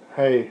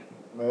hey,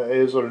 it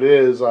is what it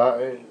is.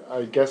 I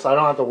guess I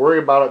don't have to worry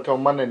about it till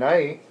Monday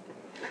night.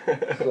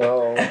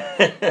 So,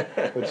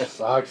 which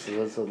sucks.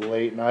 It's a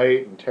late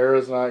night, and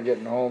Tara's not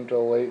getting home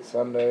till late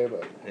Sunday.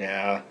 But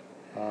yeah,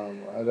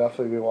 I'll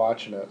definitely be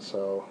watching it.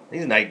 So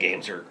these night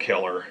games are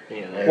killer.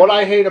 Yeah. What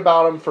I hate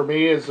about them for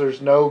me is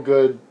there's no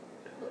good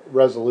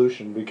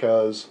resolution,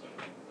 because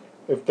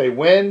if they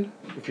win,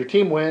 if your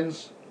team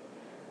wins,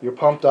 you're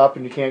pumped up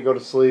and you can't go to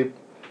sleep.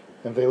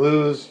 If they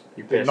lose,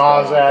 it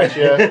gnaws at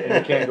you and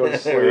you can't go to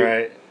sleep.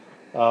 Right.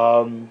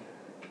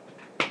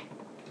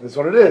 That's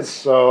what it is.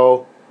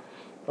 So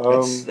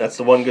that's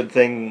the one good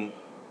thing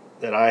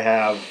that I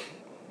have.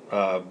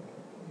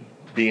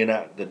 Being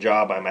at the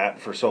job I'm at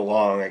for so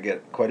long, I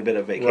get quite a bit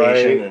of vacation,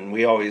 right. and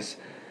we always.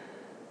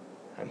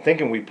 I'm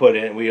thinking we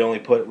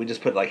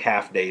just put like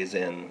half days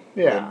in.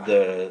 Yeah.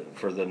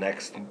 For the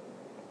next,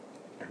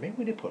 or maybe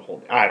we did put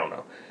whole. I don't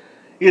know.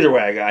 Either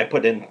way, I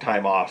put in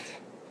time off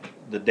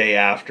the day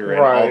after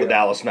and all the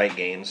Dallas night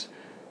games,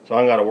 so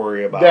I'm got to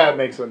worry about. That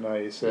makes it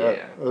nice. Yeah.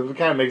 It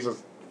kind of makes it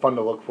fun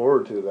to look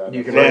forward to. That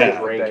you can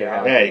drink.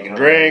 Yeah, you can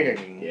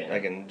drink. I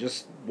can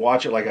just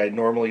watch it like I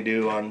normally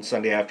do on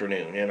Sunday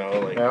afternoon. You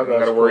know, like I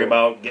got to worry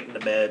about getting to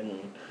bed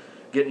and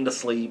getting to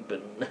sleep,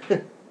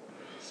 and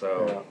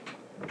so.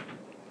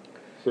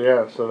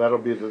 Yeah. So that'll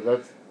be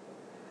that's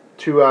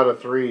 2 out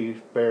of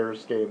 3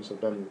 Bears games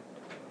have been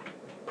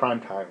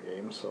primetime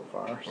games so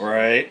far. So.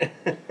 Right.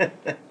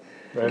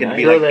 Getting to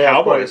be like the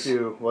Cowboys.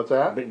 What's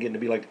that? Getting to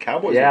be like the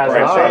Cowboys. Yeah,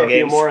 primetime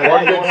games.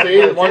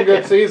 One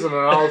good season,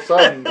 and all of a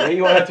sudden,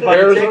 you won't have to buy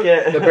a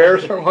ticket. The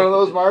Bears are one of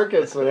those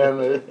markets,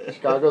 and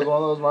Chicago's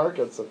one of those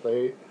markets. If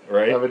they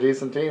have a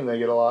decent team, they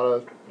get a lot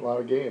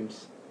of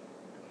games.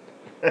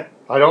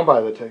 I don't buy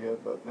the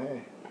ticket, but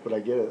I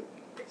get it.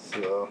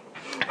 So.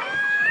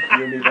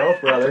 You and me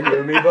both, brother. You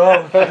and me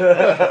both.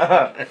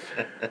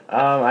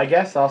 I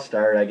guess I'll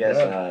start.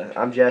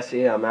 I'm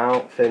Jesse. I'm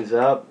out. Fins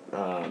up.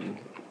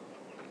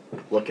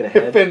 Looking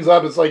ahead. Fins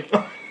up. It's like,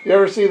 you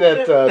ever see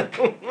that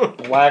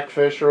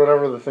Blackfish or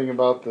whatever, the thing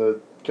about the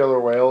killer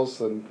whales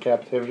and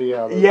captivity?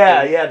 That's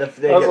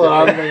what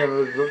I'm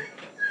thinking.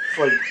 It's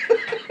like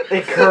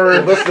it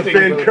curves. The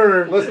fin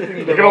curves.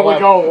 They're gonna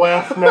go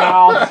left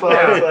now. So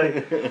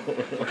it's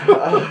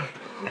like.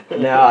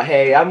 Now,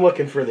 hey, I'm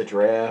looking for the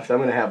draft. I'm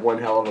going to have one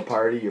hell of a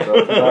party. You're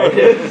both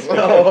invited.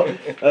 So,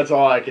 that's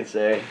all I can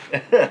say.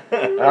 All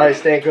right,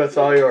 Stanko, it's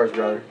all yours,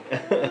 brother.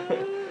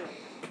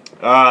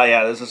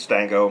 Yeah, this is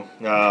Stanko.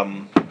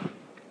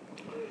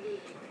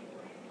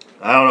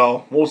 I don't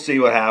know. We'll see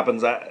what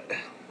happens. Like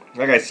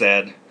I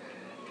said,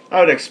 I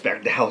would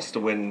expect Dallas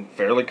to win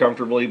fairly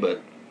comfortably,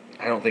 but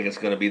I don't think it's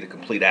going to be the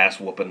complete ass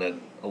whooping that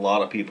a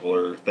lot of people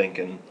are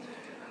thinking.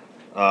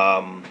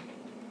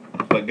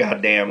 But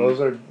goddamn,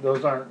 those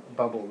aren't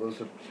bubble. That's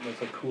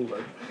a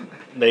cooler.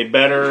 They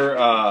better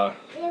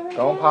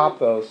don't pop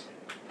those.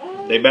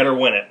 They better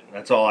win it.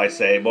 That's all I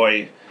say,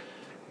 boy.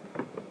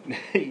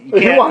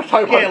 You want to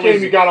talk about a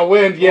game you got to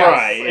win? Yes,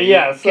 right.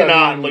 Yes. You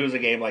cannot lose a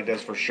game like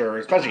this for sure,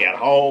 especially at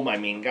home. I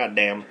mean,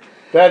 goddamn.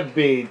 That'd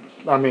be.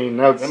 I mean,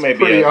 that's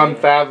pretty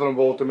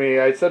unfathomable to me.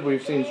 I said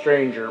we've seen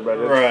stranger, but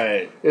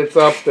it's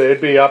up there.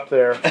 It'd be up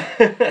there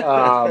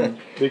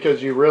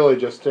because you really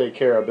just take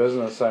care of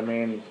business. I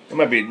mean,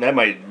 that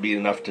might be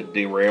enough to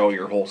derail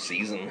your whole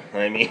season.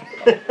 I mean,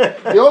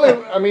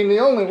 the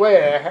only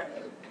way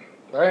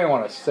I didn't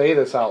want to say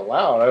this out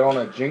loud. I don't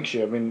want to jinx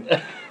you. I mean,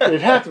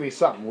 it'd have to be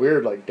something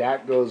weird, like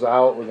Dak goes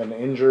out with an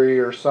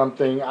injury or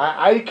something.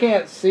 I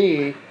can't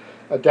see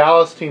a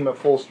Dallas team at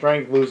full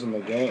strength losing the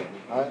game.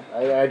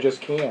 I just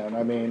can't.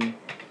 I mean...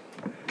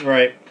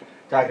 Right.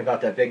 Talking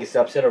about that biggest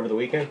upset over the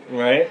weekend?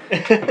 Right.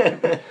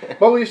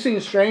 Well, we've seen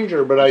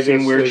stranger, but I've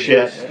seen weird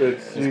shit.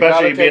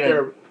 Especially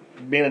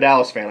being a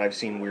Dallas fan, I've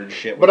seen weird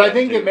shit. But I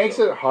think it makes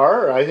it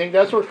hard. I think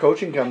that's where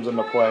coaching comes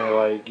into play.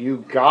 Like,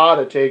 you got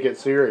to take it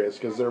serious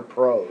because they're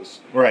pros.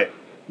 Right.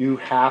 You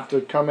have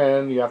to come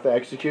in. You have to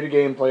execute a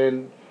game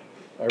plan.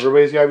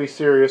 Everybody's got to be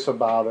serious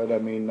about it. I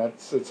mean,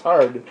 it's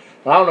hard.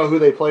 I don't know who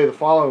they play the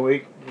following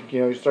week.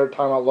 You start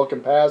talking about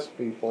looking past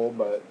people,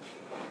 but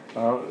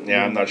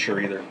I'm not sure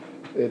either.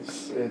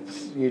 It's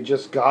you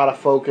just gotta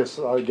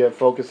get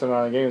focusing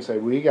on a game and say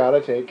we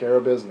gotta take care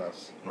of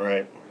business.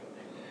 Right.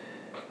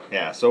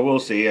 Yeah. So we'll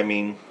see. I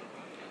mean,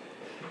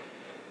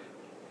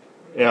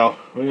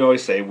 we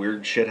always say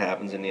weird shit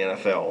happens in the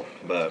NFL,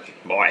 but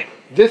boy,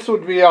 this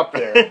would be up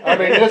there. I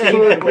mean, this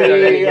would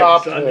be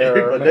up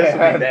there. This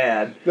would be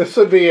bad. This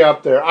would be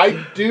up there.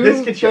 I do.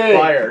 This gets you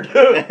fired.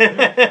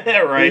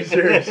 Right.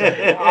 Seriously.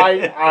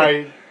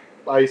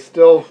 I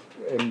still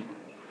am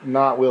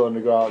not willing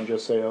to go out and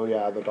just say, oh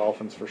yeah, the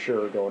Dolphins for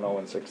sure are going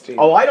 0-16.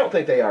 Oh, I don't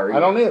think they are either. I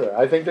don't either.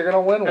 I think they're going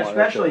to win one.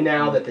 Especially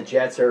now that the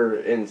Jets are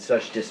in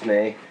such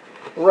dismay.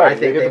 Right. I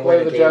think they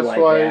win a game like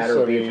that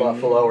or beat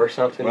Buffalo or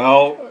something.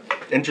 Well,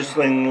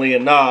 interestingly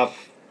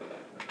enough,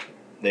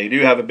 they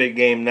do have a big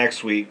game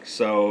next week,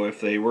 so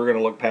if they were going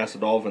to look past the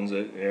Dolphins,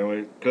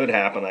 it could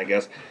happen, I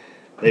guess.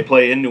 They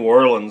play in New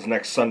Orleans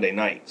next Sunday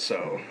night,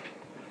 so...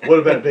 Would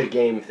have been a big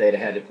game if they'd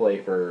had to play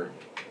Drew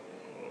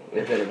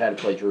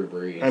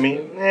Brees. I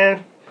mean,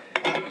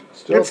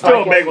 It's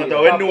still a big one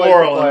though in New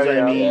Orleans.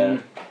 I mean, yeah.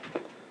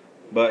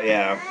 But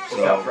yeah,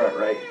 so out front,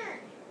 right?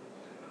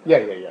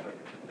 Yeah.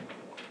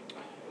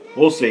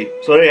 We'll see.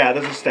 So yeah,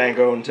 this is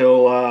Stanko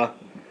until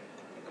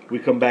we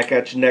come back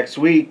at you next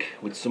week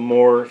with some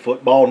more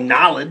football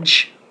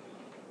knowledge.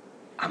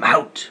 I'm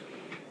out.